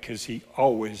 Why? Because he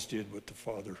always did what the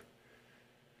Father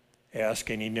asked,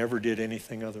 and he never did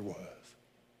anything otherwise.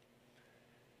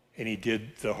 And he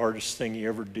did the hardest thing he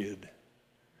ever did.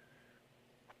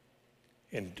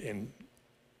 And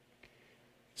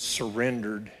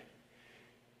surrendered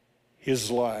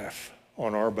his life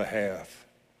on our behalf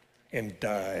and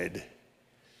died.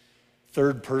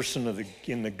 Third person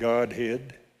in the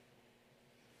Godhead,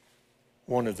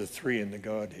 one of the three in the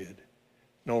Godhead,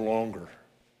 no longer.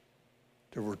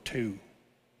 There were two.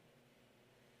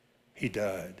 He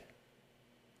died.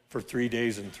 For 3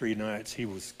 days and 3 nights, he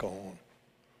was gone.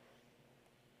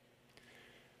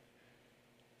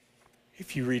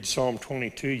 If you read Psalm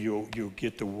 22, you'll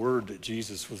get the word that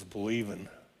Jesus was believing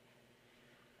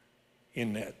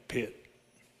in that pit.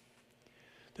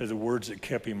 They're the words that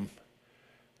kept him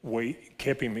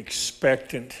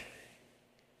expectant,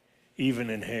 even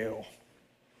in hell,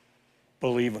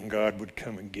 believing God would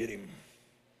come and get him.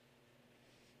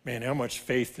 Man, how much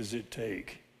faith does it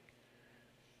take?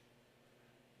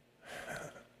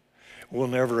 We'll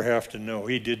never have to know.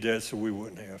 He did that so we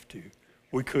wouldn't have to.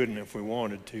 We couldn't if we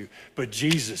wanted to, but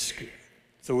Jesus could,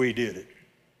 so he did it.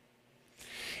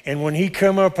 And when he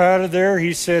come up out of there,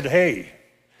 he said, hey,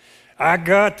 I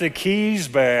got the keys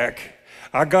back.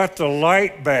 I got the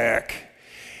light back.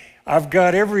 I've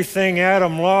got everything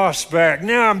Adam lost back.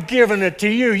 Now I'm giving it to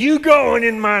you. You go and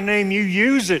in my name, you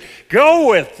use it. Go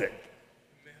with it.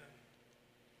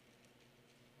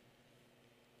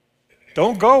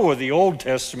 Don't go with the Old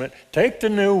Testament. Take the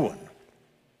new one.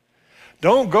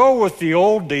 Don't go with the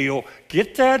old deal.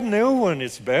 Get that new one.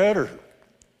 It's better.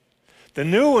 The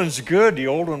new one's good. The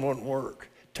old one won't work.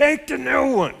 Take the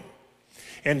new one.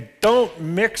 And don't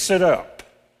mix it up.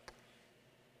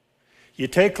 You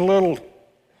take a little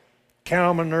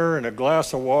cow manure and a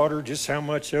glass of water. Just how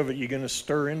much of it you're going to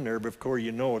stir in there before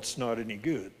you know it's not any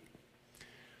good?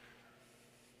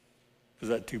 Is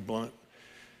that too blunt?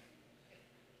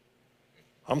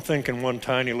 I'm thinking one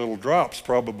tiny little drop's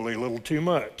probably a little too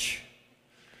much.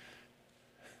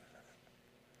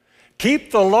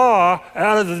 Keep the law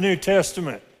out of the New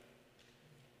Testament.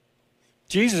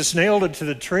 Jesus nailed it to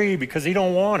the tree because he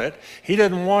don't want it. He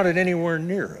doesn't want it anywhere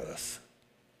near us.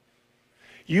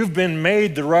 You've been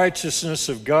made the righteousness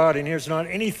of God, and there's not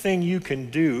anything you can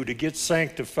do to get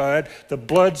sanctified. The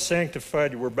blood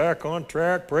sanctified you. We're back on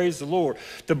track. Praise the Lord.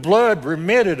 The blood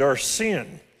remitted our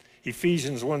sin.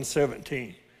 Ephesians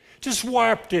 1:17. Just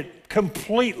wiped it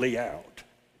completely out.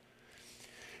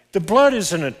 The blood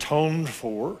isn't atoned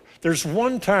for. There's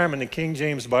one time in the King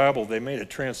James Bible they made a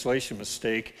translation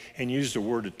mistake and used the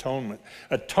word atonement.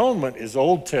 Atonement is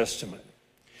Old Testament.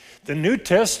 The New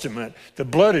Testament, the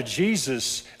blood of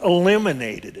Jesus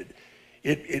eliminated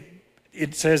it.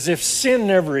 It's as if sin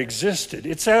never existed.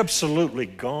 It's absolutely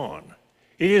gone.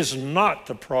 It is not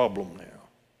the problem now.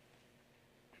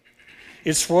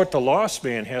 It's what the lost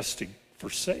man has to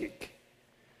forsake.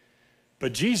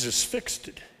 But Jesus fixed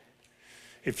it.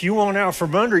 If you want out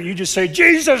from under it, you just say,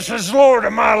 Jesus is Lord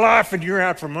of my life, and you're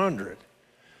out from under it.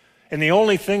 And the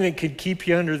only thing that could keep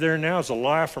you under there now is a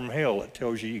lie from hell that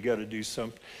tells you got to do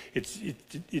something.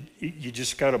 You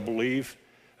just got to believe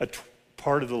a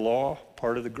part of the law,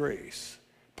 part of the grace,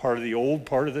 part of the old,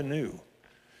 part of the new.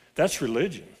 That's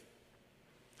religion.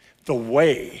 The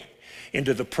way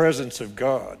into the presence of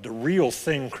God, the real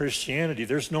thing, Christianity,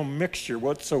 there's no mixture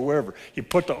whatsoever. You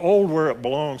put the old where it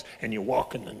belongs and you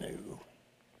walk in the new.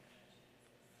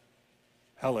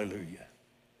 Hallelujah.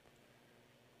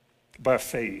 By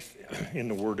faith in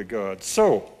the Word of God.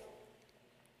 So,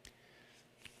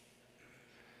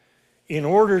 in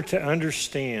order to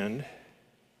understand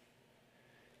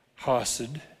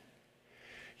Hesed,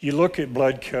 you look at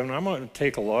blood covenant. I'm going to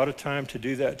take a lot of time to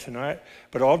do that tonight,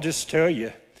 but I'll just tell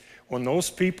you, when those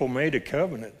people made a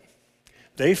covenant,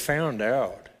 they found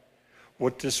out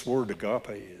what this word agape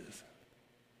is.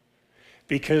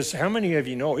 Because how many of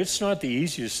you know it's not the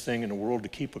easiest thing in the world to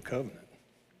keep a covenant?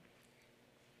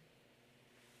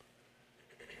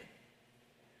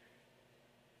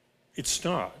 It's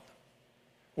not.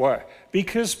 Why?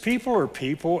 Because people are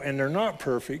people and they're not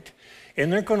perfect,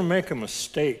 and they're going to make a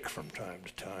mistake from time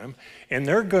to time, and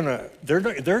they're going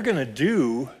to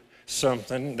do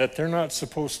something that they're not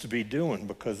supposed to be doing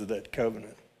because of that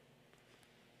covenant.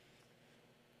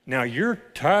 Now you're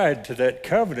tied to that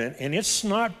covenant, and it's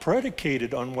not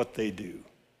predicated on what they do.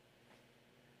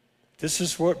 This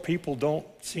is what people don't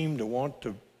seem to want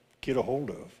to get a hold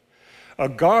of.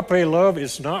 Agape love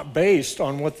is not based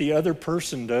on what the other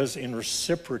person does in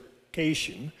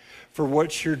reciprocation for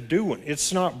what you're doing.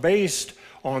 It's not based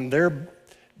on their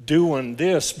doing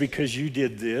this because you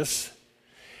did this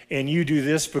and you do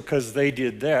this because they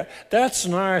did that. That's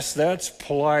nice, that's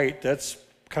polite, that's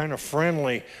kind of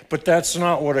friendly, but that's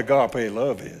not what agape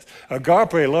love is.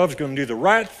 Agape love is going to do the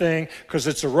right thing because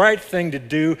it's the right thing to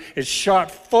do. It's shot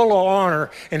full of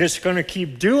honor, and it's going to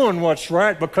keep doing what's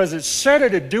right because it's set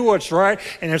it to do what's right,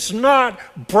 and it's not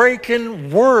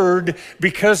breaking word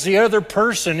because the other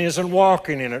person isn't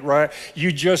walking in it right.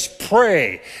 You just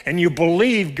pray and you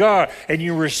believe God and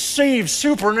you receive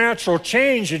supernatural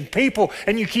change in people,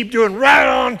 and you keep doing right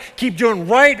on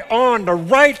the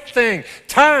right thing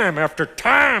time after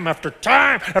time after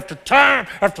time after time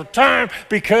after time,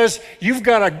 because you've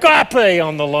got agape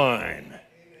on the line.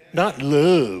 Not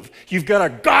love. You've got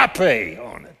agape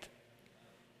on it.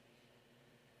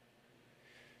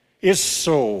 It's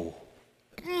so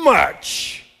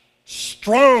much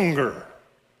stronger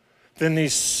than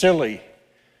these silly,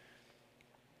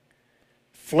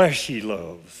 fleshy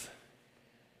loves.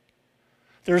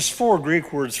 There's 4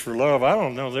 Greek words for love. I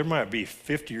don't know, there might be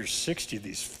 50 or 60 of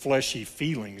these fleshy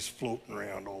feelings floating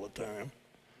around all the time.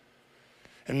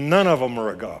 And none of them are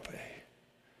agape.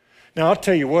 Now, I'll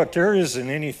tell you what, there isn't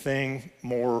anything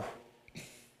more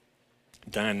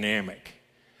dynamic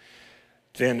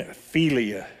than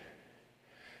philia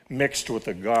mixed with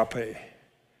agape,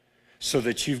 so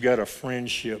that you've got a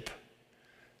friendship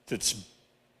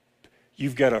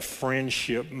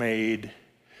made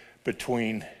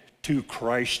between two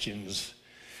Christians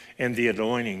and the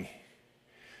anointing,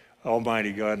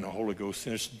 Almighty God and the Holy Ghost.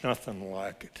 There's nothing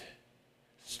like it.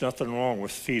 There's nothing wrong with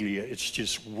philia. It's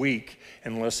just weak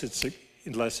unless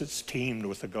it's teamed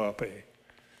with agape.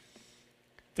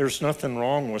 There's nothing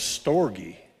wrong with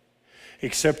storge,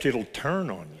 except it'll turn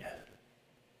on you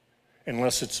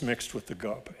unless it's mixed with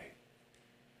agape.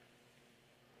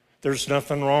 There's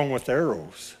nothing wrong with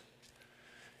eros,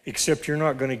 except you're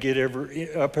not going to get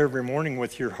up every morning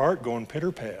with your heart going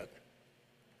pitter-pat.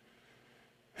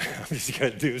 All you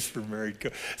got to do is for married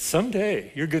couples.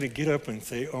 Someday you're going to get up and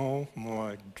say, oh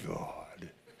my God.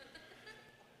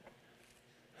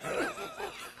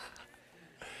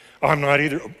 I'm not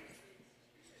either.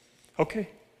 Okay.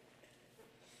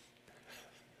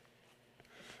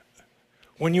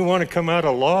 When you want to come out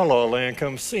of La La Land,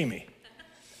 come see me.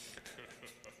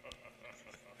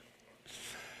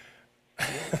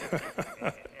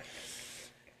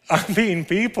 I mean,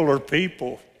 people are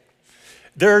people.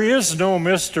 There is no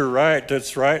Mr. Right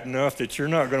that's right enough that you're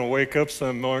not going to wake up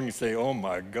some morning and say, oh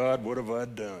my God, what have I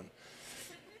done?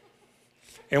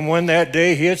 And when that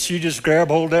day hits, you just grab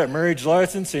hold of that marriage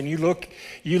license and you look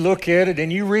at it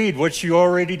and you read what you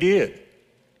already did.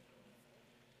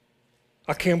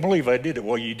 I can't believe I did it.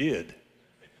 Well, you did.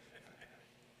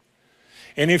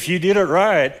 And if you did it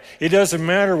right, it doesn't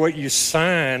matter what you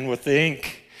sign with the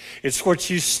ink. It's what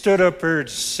you stood up here and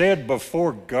said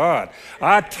before God.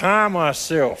 I tie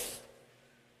myself.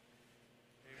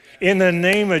 In the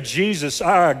name of Jesus,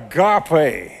 I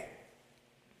agape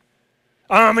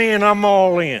I'm in, I'm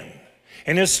all in.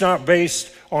 And it's not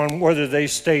based on whether they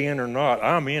stay in or not.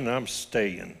 I'm in, I'm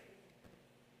staying.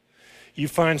 You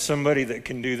find somebody that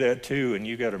can do that too, and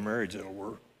you got a marriage that'll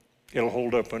work. It'll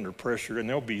hold up under pressure, and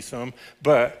there'll be some.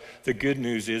 But the good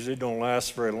news is it don't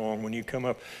last very long. When you come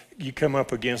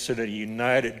up against it, a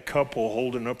united couple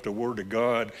holding up the Word of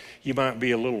God, you might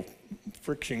be a little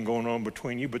friction going on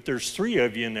between you, but there's three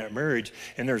of you in that marriage,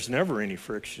 and there's never any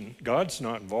friction. God's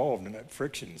not involved in that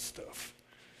friction stuff.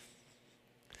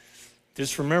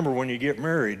 Just remember, when you get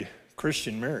married,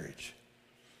 Christian marriage,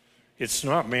 it's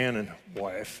not man and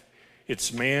wife.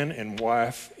 It's man and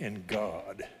wife and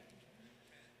God.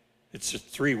 It's a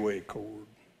three-way cord,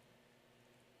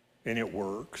 and it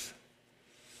works,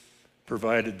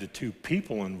 provided the two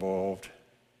people involved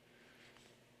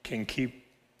can keep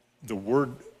the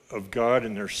Word of God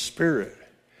in their spirit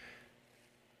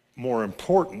more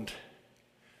important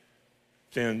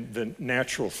than the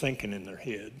natural thinking in their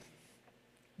head.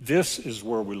 This is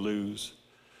where we lose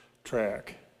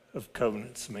track of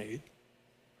covenants made,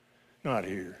 not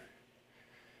here.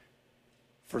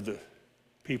 For the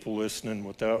people listening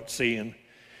without seeing,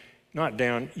 not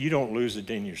down, you don't lose it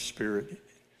in your spirit.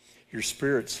 Your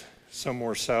spirit's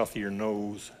somewhere south of your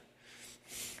nose,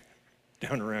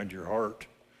 down around your heart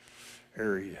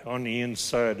area, on the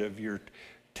inside of your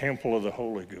temple of the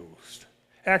Holy Ghost.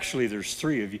 Actually, there's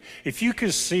three of you. If you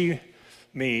could see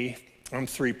me, I'm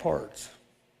three parts.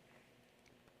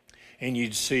 And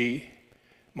you'd see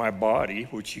my body,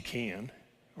 which you can,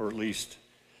 or at least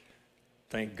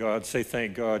thank God, say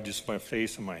thank God, just my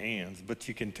face and my hands. But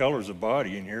you can tell there's a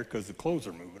body in here because the clothes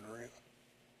are moving around.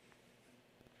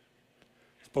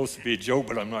 It's supposed to be a joke,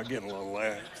 but I'm not getting a lot of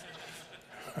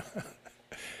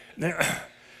laughs.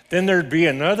 Then there'd be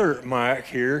another mic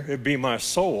here. It'd be my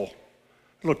soul.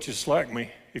 It looked just like me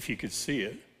if you could see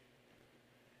it.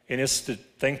 And it's the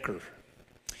thinker.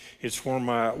 It's where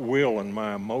my will and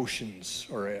my emotions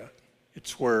are at.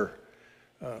 It's where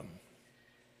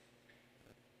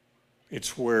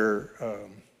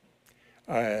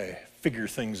I figure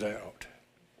things out.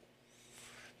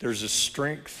 There's a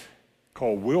strength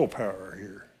called willpower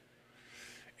here.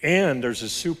 And there's a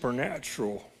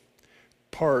supernatural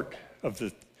part of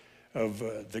the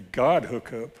God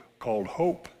hookup called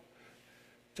hope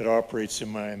that operates in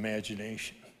my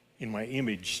imagination, in my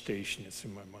image station that's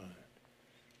in my mind.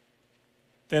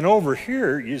 Then over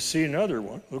here, you see another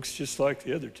one. Looks just like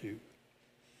the other two.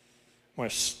 The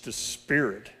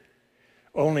spirit.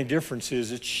 Only difference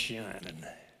is it's shining.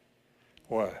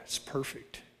 Why? It's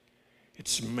perfect.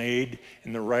 It's made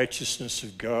in the righteousness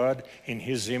of God, in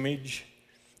His image.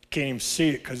 You can't even see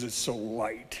it because it's so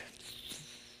light.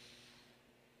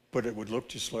 But it would look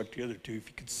just like the other two if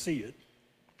you could see it.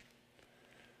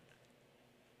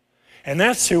 And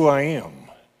that's who I am.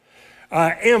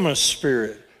 I am a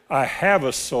spirit. I have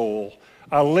a soul.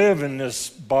 I live in this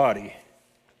body.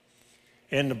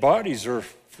 And the bodies are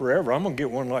forever. I'm going to get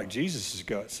one like Jesus has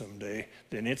got someday.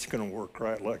 Then it's going to work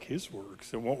right like His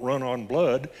works. It won't run on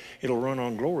blood. It'll run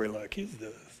on glory like His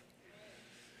does.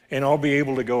 And I'll be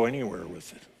able to go anywhere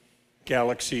with it.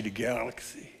 Galaxy to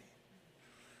galaxy.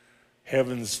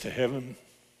 Heavens to heaven.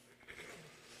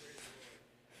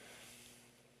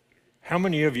 How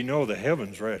many of you know the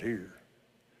heaven's right here?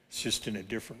 It's just in a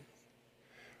different,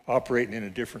 operating in a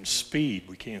different speed.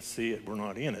 We can't see it. We're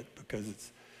not in it because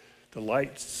it's the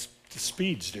light's, the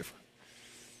speed's different.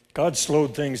 God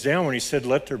slowed things down when He said,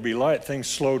 let there be light. Things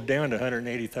slowed down to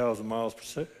 180,000 miles per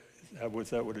second. Was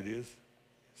that what it is?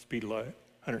 Speed of light?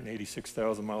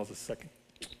 186,000 miles a second.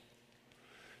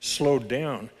 Slowed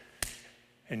down,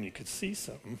 and you could see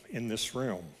something in this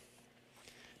realm.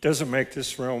 Doesn't make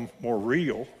this realm more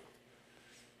real.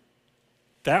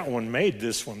 That one made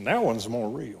this one. That one's more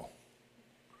real.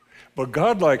 But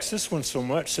God likes this one so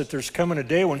much that there's coming a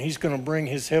day when He's going to bring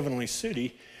His heavenly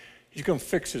city. He's going to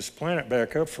fix His planet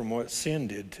back up from what sin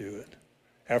did to it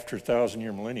after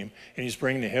 1,000-year millennium. And He's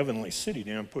bringing the heavenly city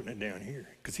down, putting it down here.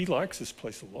 Because He likes this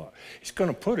place a lot. He's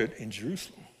going to put it in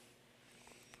Jerusalem.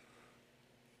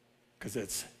 Because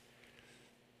that's,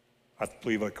 I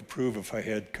believe I could prove if I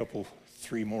had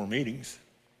three more meetings.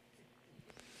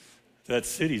 That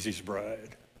city's His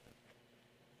bride.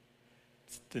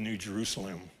 The New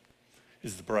Jerusalem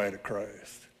is the bride of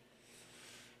Christ.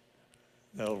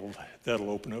 That'll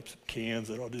open up some cans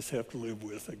that I'll just have to live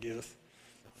with, I guess.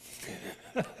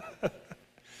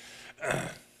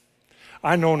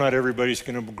 I know not everybody's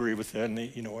going to agree with that, and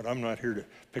you know what? I'm not here to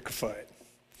pick a fight.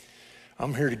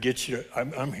 I'm here to get you.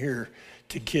 I'm here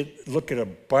to look at a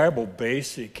Bible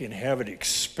basic and have it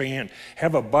expand.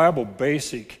 Have a Bible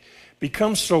basic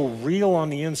become so real on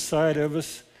the inside of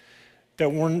us that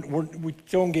we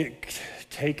don't get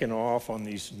taken off on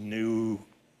these new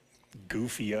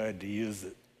goofy ideas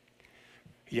that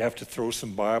you have to throw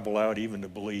some Bible out even to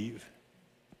believe.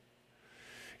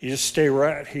 You just stay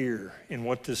right here in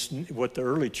what the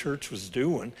early church was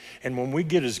doing. And when we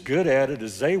get as good at it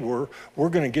as they were, we're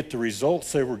going to get the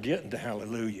results they were getting. To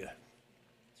hallelujah.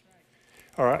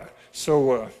 That's right. All right.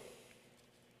 So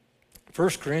 1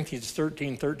 Corinthians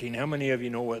 13:13. How many of you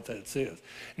know what that says?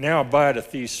 Now abideth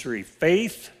these three: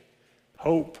 faith,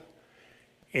 hope,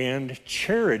 and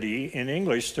charity. In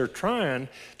English, they're trying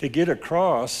to get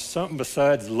across something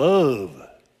besides love.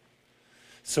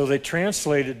 So they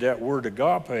translated that word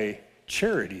agape,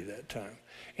 charity, that time.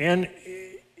 And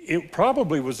it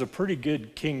probably was a pretty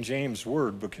good King James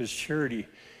word, because charity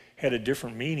had a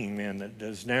different meaning then than it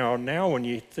does now. Now when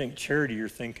you think charity, you're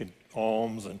thinking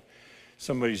alms, and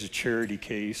somebody's a charity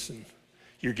case, and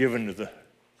you're given to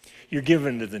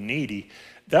the needy.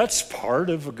 That's part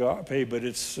of agape, but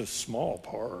it's a small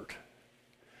part.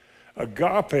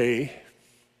 Agape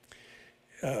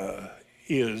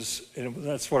is, and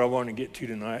that's what I want to get to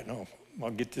tonight, and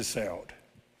I'll get this out.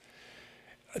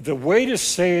 The way to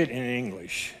say it in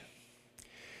English,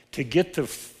 to get the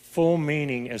full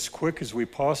meaning as quick as we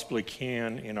possibly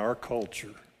can in our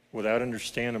culture, without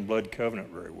understanding blood covenant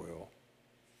very well,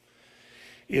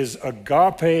 is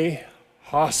agape,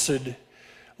 hesed,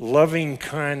 loving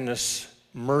kindness,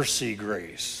 mercy,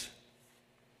 grace.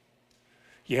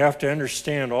 You have to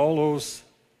understand all those,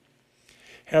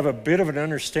 have a bit of an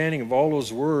understanding of all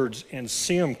those words and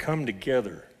see them come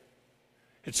together.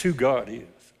 It's who God is.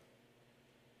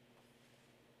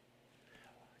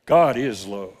 God is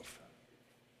love.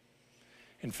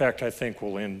 In fact, I think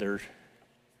we'll end there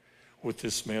with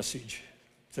this message.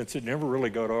 Since it never really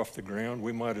got off the ground,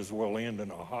 we might as well end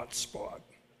in a hot spot.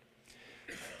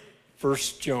 1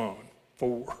 John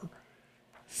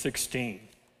 4:16.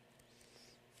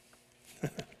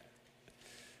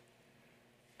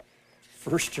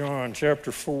 1 John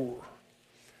chapter 4.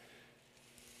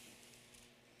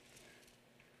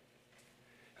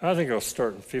 I think I'll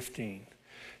start in 15.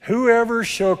 Whoever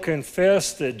shall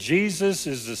confess that Jesus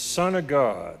is the Son of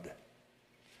God,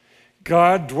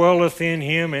 God dwelleth in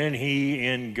him and he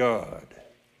in God.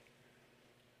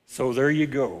 So there you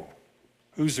go.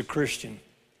 Who's a Christian?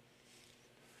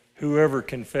 Whoever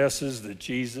confesses that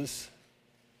Jesus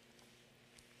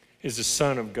is the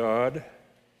Son of God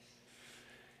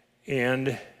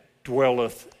and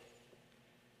dwelleth,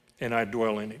 and I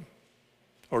dwell in him.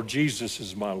 Or Jesus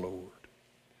is my Lord.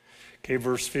 Okay,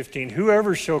 verse 15.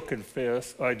 Whoever shall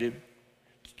confess,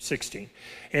 16.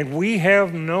 And we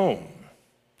have known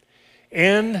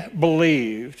and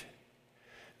believed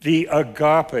the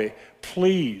agape.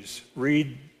 Please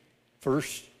read 1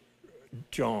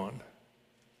 John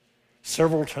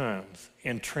several times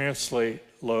and translate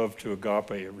love to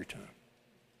agape every time,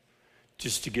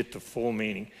 just to get the full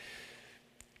meaning.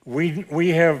 We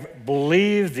have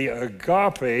believed the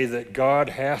agape that God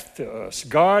hath to us.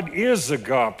 God is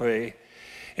agape,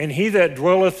 and he that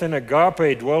dwelleth in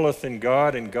agape dwelleth in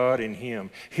God, and God in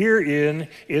him. Herein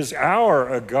is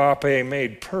our agape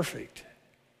made perfect,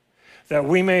 that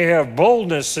we may have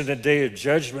boldness in the day of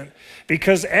judgment,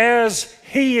 because as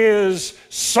he is,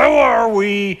 so are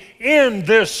we in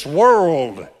this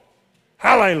world.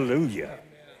 Hallelujah.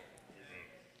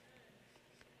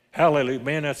 Hallelujah.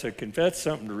 Man, that's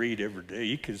something to read every day.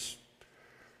 You could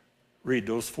read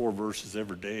those 4 verses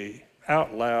every day,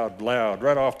 out loud,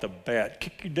 right off the bat.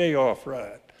 Kick your day off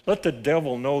right. Let the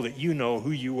devil know that you know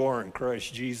who you are in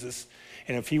Christ Jesus.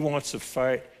 And if he wants to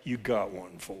fight, you got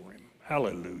one for him.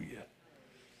 Hallelujah.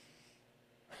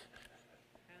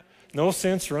 No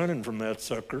sense running from that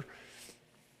sucker.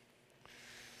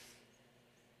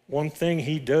 One thing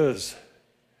he does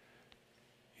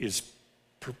is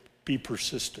be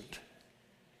persistent.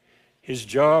 His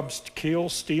job's to kill,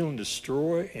 steal, and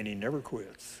destroy, and he never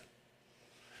quits.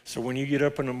 So when you get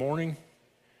up in the morning,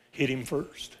 hit him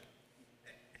first.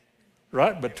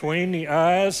 Right between the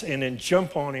eyes, and then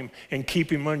jump on him and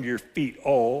keep him under your feet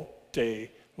all day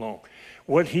long.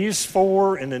 What he's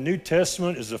for in the New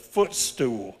Testament is a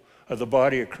footstool of the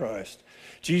body of Christ.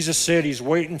 Jesus said he's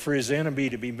waiting for his enemy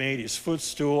to be made his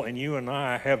footstool, and you and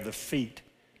I have the feet.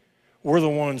 We're the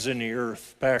ones in the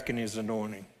earth backing his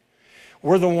anointing.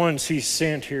 We're the ones he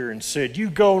sent here and said, you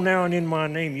go now, and in my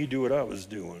name you do what I was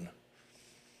doing.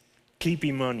 Keep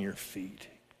him on your feet.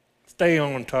 Stay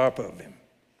on top of him.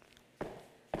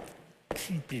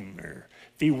 Keep him there.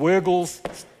 If he wiggles,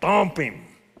 stomp him.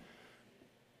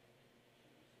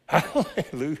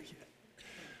 Hallelujah.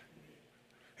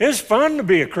 It's fun to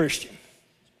be a Christian.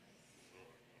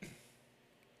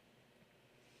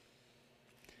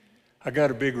 I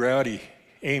got a big rowdy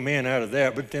amen out of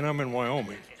that, but then I'm in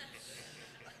Wyoming.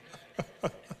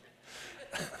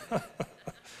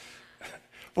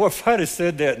 Boy, if I'd have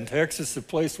said that in Texas, the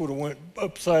place would have went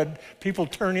upside, people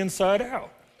turn inside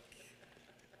out.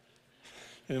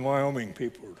 In Wyoming,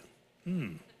 people are,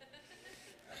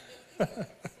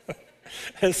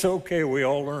 It's okay, we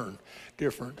all learn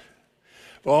different.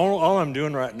 But all I'm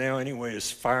doing right now anyway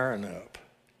is firing up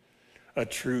a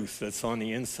truth that's on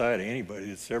the inside of anybody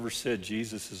that's ever said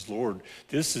Jesus is Lord.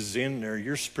 This is in there.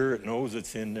 Your spirit knows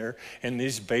it's in there. And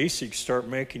these basics start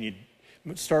making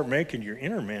your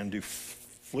inner man do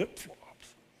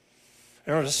flip-flops.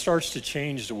 And it starts to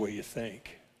change the way you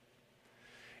think.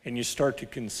 And you start to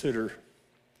consider,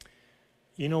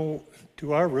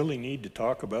 do I really need to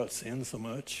talk about sin so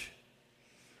much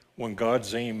when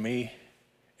God's aimed me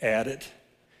at it?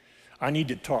 I need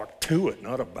to talk to it,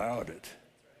 not about it.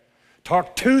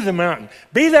 Talk to the mountain.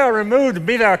 Be thou removed and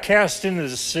be thou cast into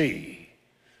the sea.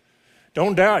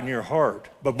 Don't doubt in your heart,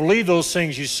 but believe those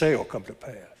things you say will come to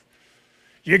pass.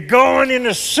 You're going in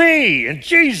the sea in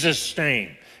Jesus'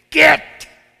 name. Get!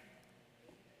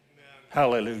 Amen.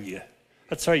 Hallelujah.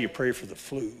 That's how you pray for the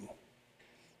flu.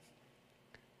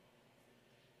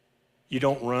 You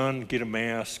don't run, get a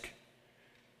mask,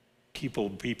 keep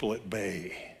old people at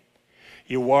bay.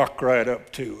 You walk right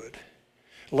up to it.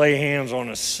 Lay hands on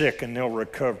the sick and they'll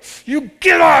recover. You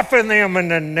get off of them in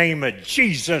the name of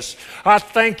Jesus. I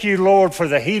thank you, Lord, for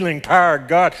the healing power of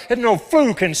God. And no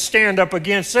flu can stand up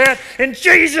against that in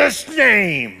Jesus'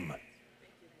 name.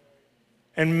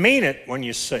 And mean it when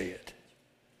you say it.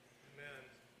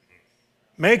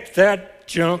 Make that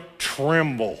junk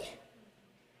tremble.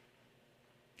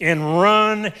 And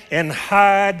run and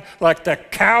hide like the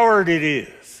coward it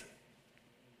is.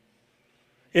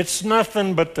 It's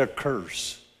nothing but the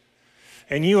curse.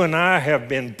 And you and I have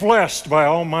been blessed by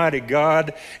Almighty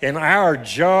God, and our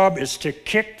job is to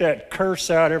kick that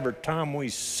curse out every time we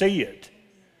see it.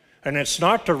 And it's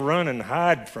not to run and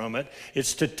hide from it.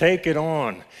 It's to take it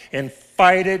on and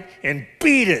fight it and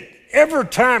beat it. Every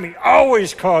time He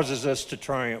always causes us to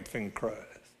triumph in Christ.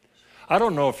 I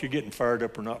don't know if you're getting fired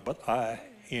up or not, but I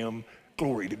am.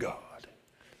 Glory to God.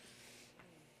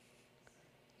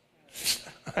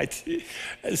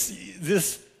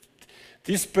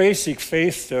 This basic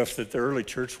faith stuff that the early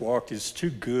church walked is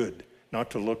too good not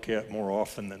to look at more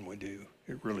often than we do.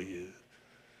 It really is.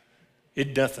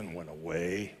 It nothing went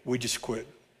away. We just quit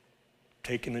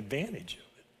taking advantage of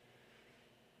it.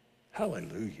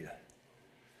 Hallelujah.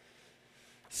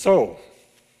 So,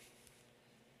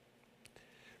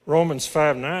 Romans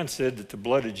 5:9 said that the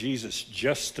blood of Jesus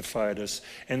justified us.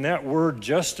 And that word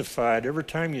justified, every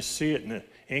time you see it in the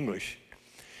English,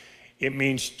 it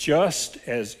means just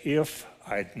as if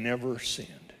I'd never sinned.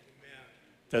 Amen.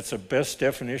 That's the best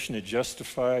definition of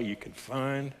justify you can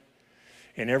find.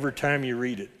 And every time you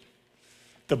read it,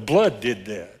 the blood did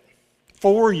that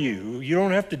for you. You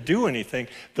don't have to do anything.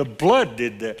 The blood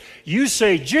did that. You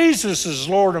say, Jesus is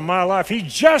Lord of my life. He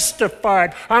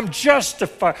justified. I'm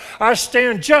justified. I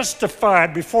stand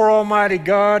justified before Almighty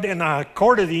God in the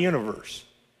court of the universe.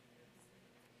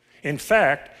 In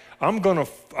fact, I'm going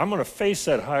to face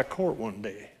that high court one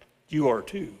day. You are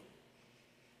too.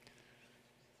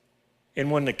 And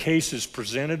when the case is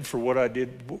presented for what I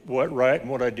did what right and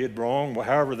what I did wrong,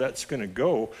 however that's going to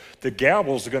go, the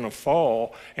gavel's going to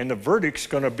fall and the verdict's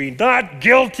going to be not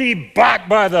guilty, bought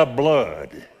by the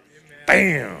blood.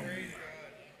 Amen. Bam.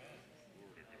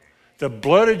 The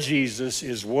blood of Jesus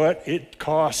is what it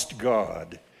cost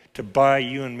God to buy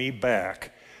you and me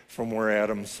back from where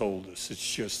Adam sold us.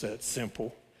 It's just that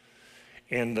simple.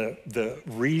 And the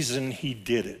reason He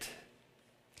did it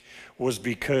was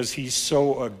because He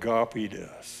so agape'd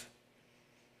us.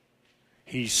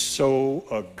 He so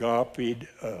agape'd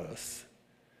us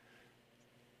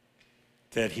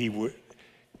that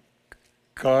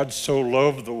God so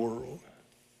loved the world.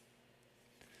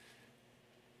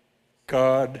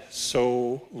 God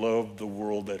so loved the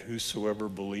world that whosoever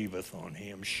believeth on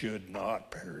Him should not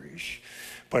perish,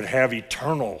 but have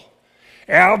eternal,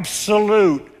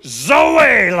 absolute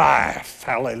Zoe life.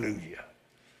 Hallelujah.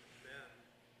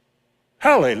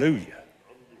 Hallelujah.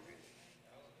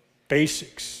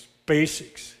 Basics.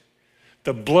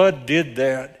 The blood did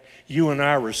that. You and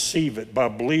I receive it by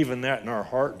believing that in our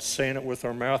heart and saying it with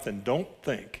our mouth, and don't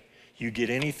think you get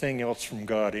anything else from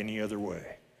God any other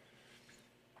way.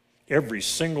 Every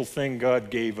single thing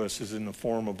God gave us is in the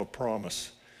form of a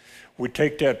promise. We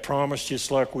take that promise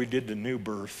just like we did the new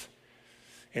birth.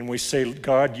 And we say,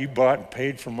 God, you bought and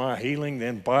paid for my healing,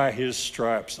 then by His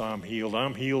stripes I'm healed.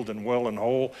 I'm healed and well and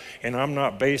whole, and I'm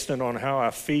not basing it on how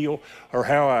I feel or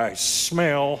how I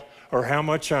smell or how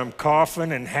much I'm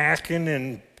coughing and hacking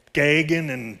and gagging,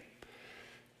 and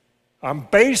I'm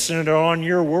basing it on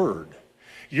your word.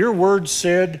 Your word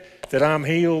said that I'm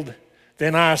healed,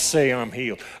 then I say I'm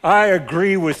healed. I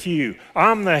agree with you.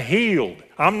 I'm the healed.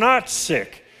 I'm not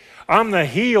sick. I'm the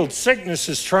healed. Sickness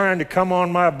is trying to come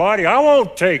on my body. I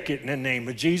won't take it in the name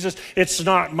of Jesus. It's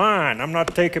not mine. I'm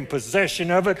not taking possession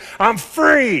of it. I'm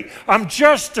free. I'm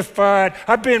justified.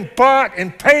 I've been bought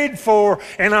and paid for,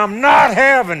 and I'm not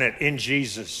having it in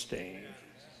Jesus' name.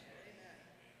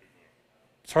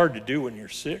 It's hard to do when you're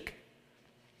sick.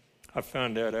 I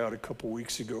found that out a couple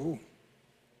weeks ago.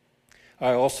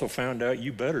 I also found out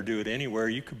you better do it anywhere.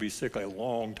 You could be sick a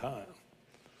long time.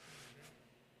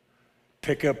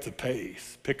 Pick up the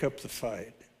pace. Pick up the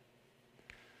fight.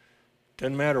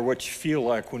 Doesn't matter what you feel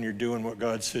like when you're doing what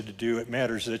God said to do. It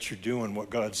matters that you're doing what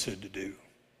God said to do.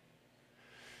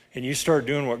 And you start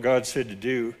doing what God said to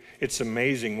do, it's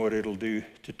amazing what it'll do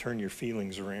to turn your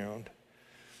feelings around.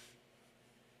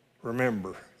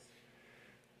 Remember,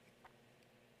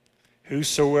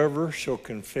 whosoever shall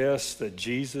confess that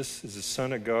Jesus is the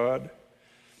Son of God,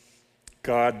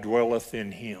 God dwelleth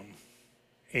in him,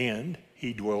 and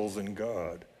he dwells in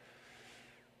God.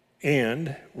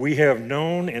 And we have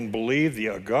known and believed the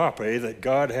agape that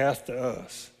God hath to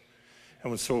us.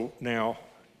 And so now,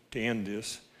 to end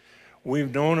this,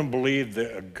 we've known and believed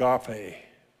the agape,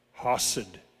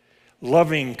 hesed,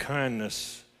 loving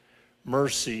kindness,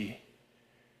 mercy,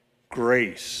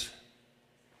 grace.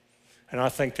 And I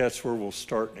think that's where we'll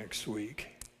start next week,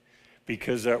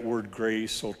 because that word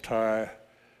grace will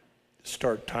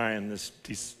start tying this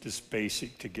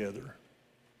basic together.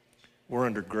 We're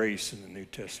under grace in the New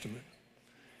Testament,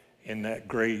 and that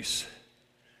grace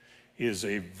is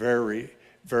a very,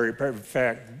 very, in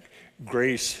fact,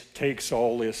 grace takes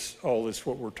all this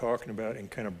what we're talking about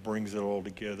and kind of brings it all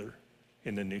together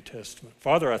in the New Testament.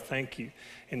 Father, I thank you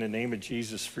in the name of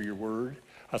Jesus for your word.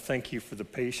 I thank you for the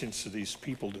patience of these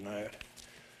people tonight.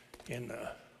 And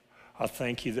I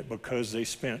thank you that because they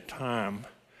spent time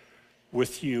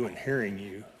with you and hearing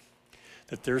you,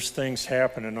 that there's things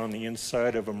happening on the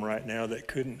inside of them right now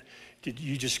that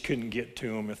you just couldn't get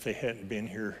to them if they hadn't been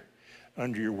here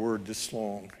under your word this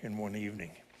long in one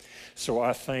evening. So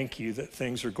I thank you that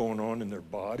things are going on in their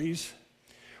bodies,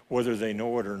 whether they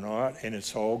know it or not, and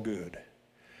it's all good.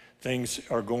 Things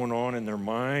are going on in their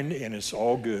mind, and it's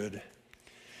all good.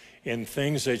 And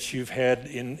things that you've had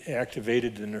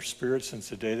activated in their spirit since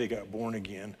the day they got born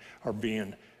again are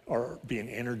being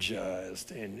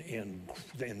energized, and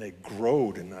they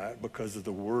grow tonight because of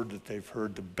the word that they've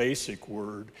heard. The basic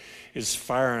word is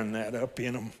firing that up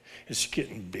in them. It's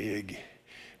getting big.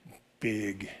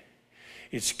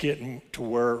 It's getting to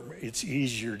where it's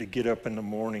easier to get up in the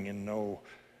morning and know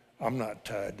I'm not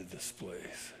tied to this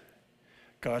place.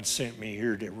 God sent me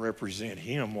here to represent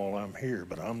him while I'm here,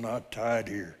 but I'm not tied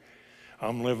here.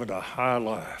 I'm living a high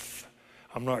life.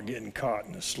 I'm not getting caught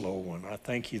in a slow one. I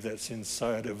thank you that's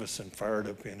inside of us and fired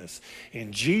up in us.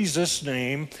 In Jesus'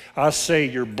 name, I say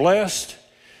you're blessed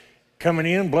coming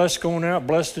in, blessed going out,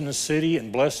 blessed in the city,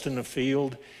 and blessed in the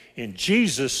field. In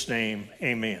Jesus' name,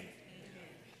 amen.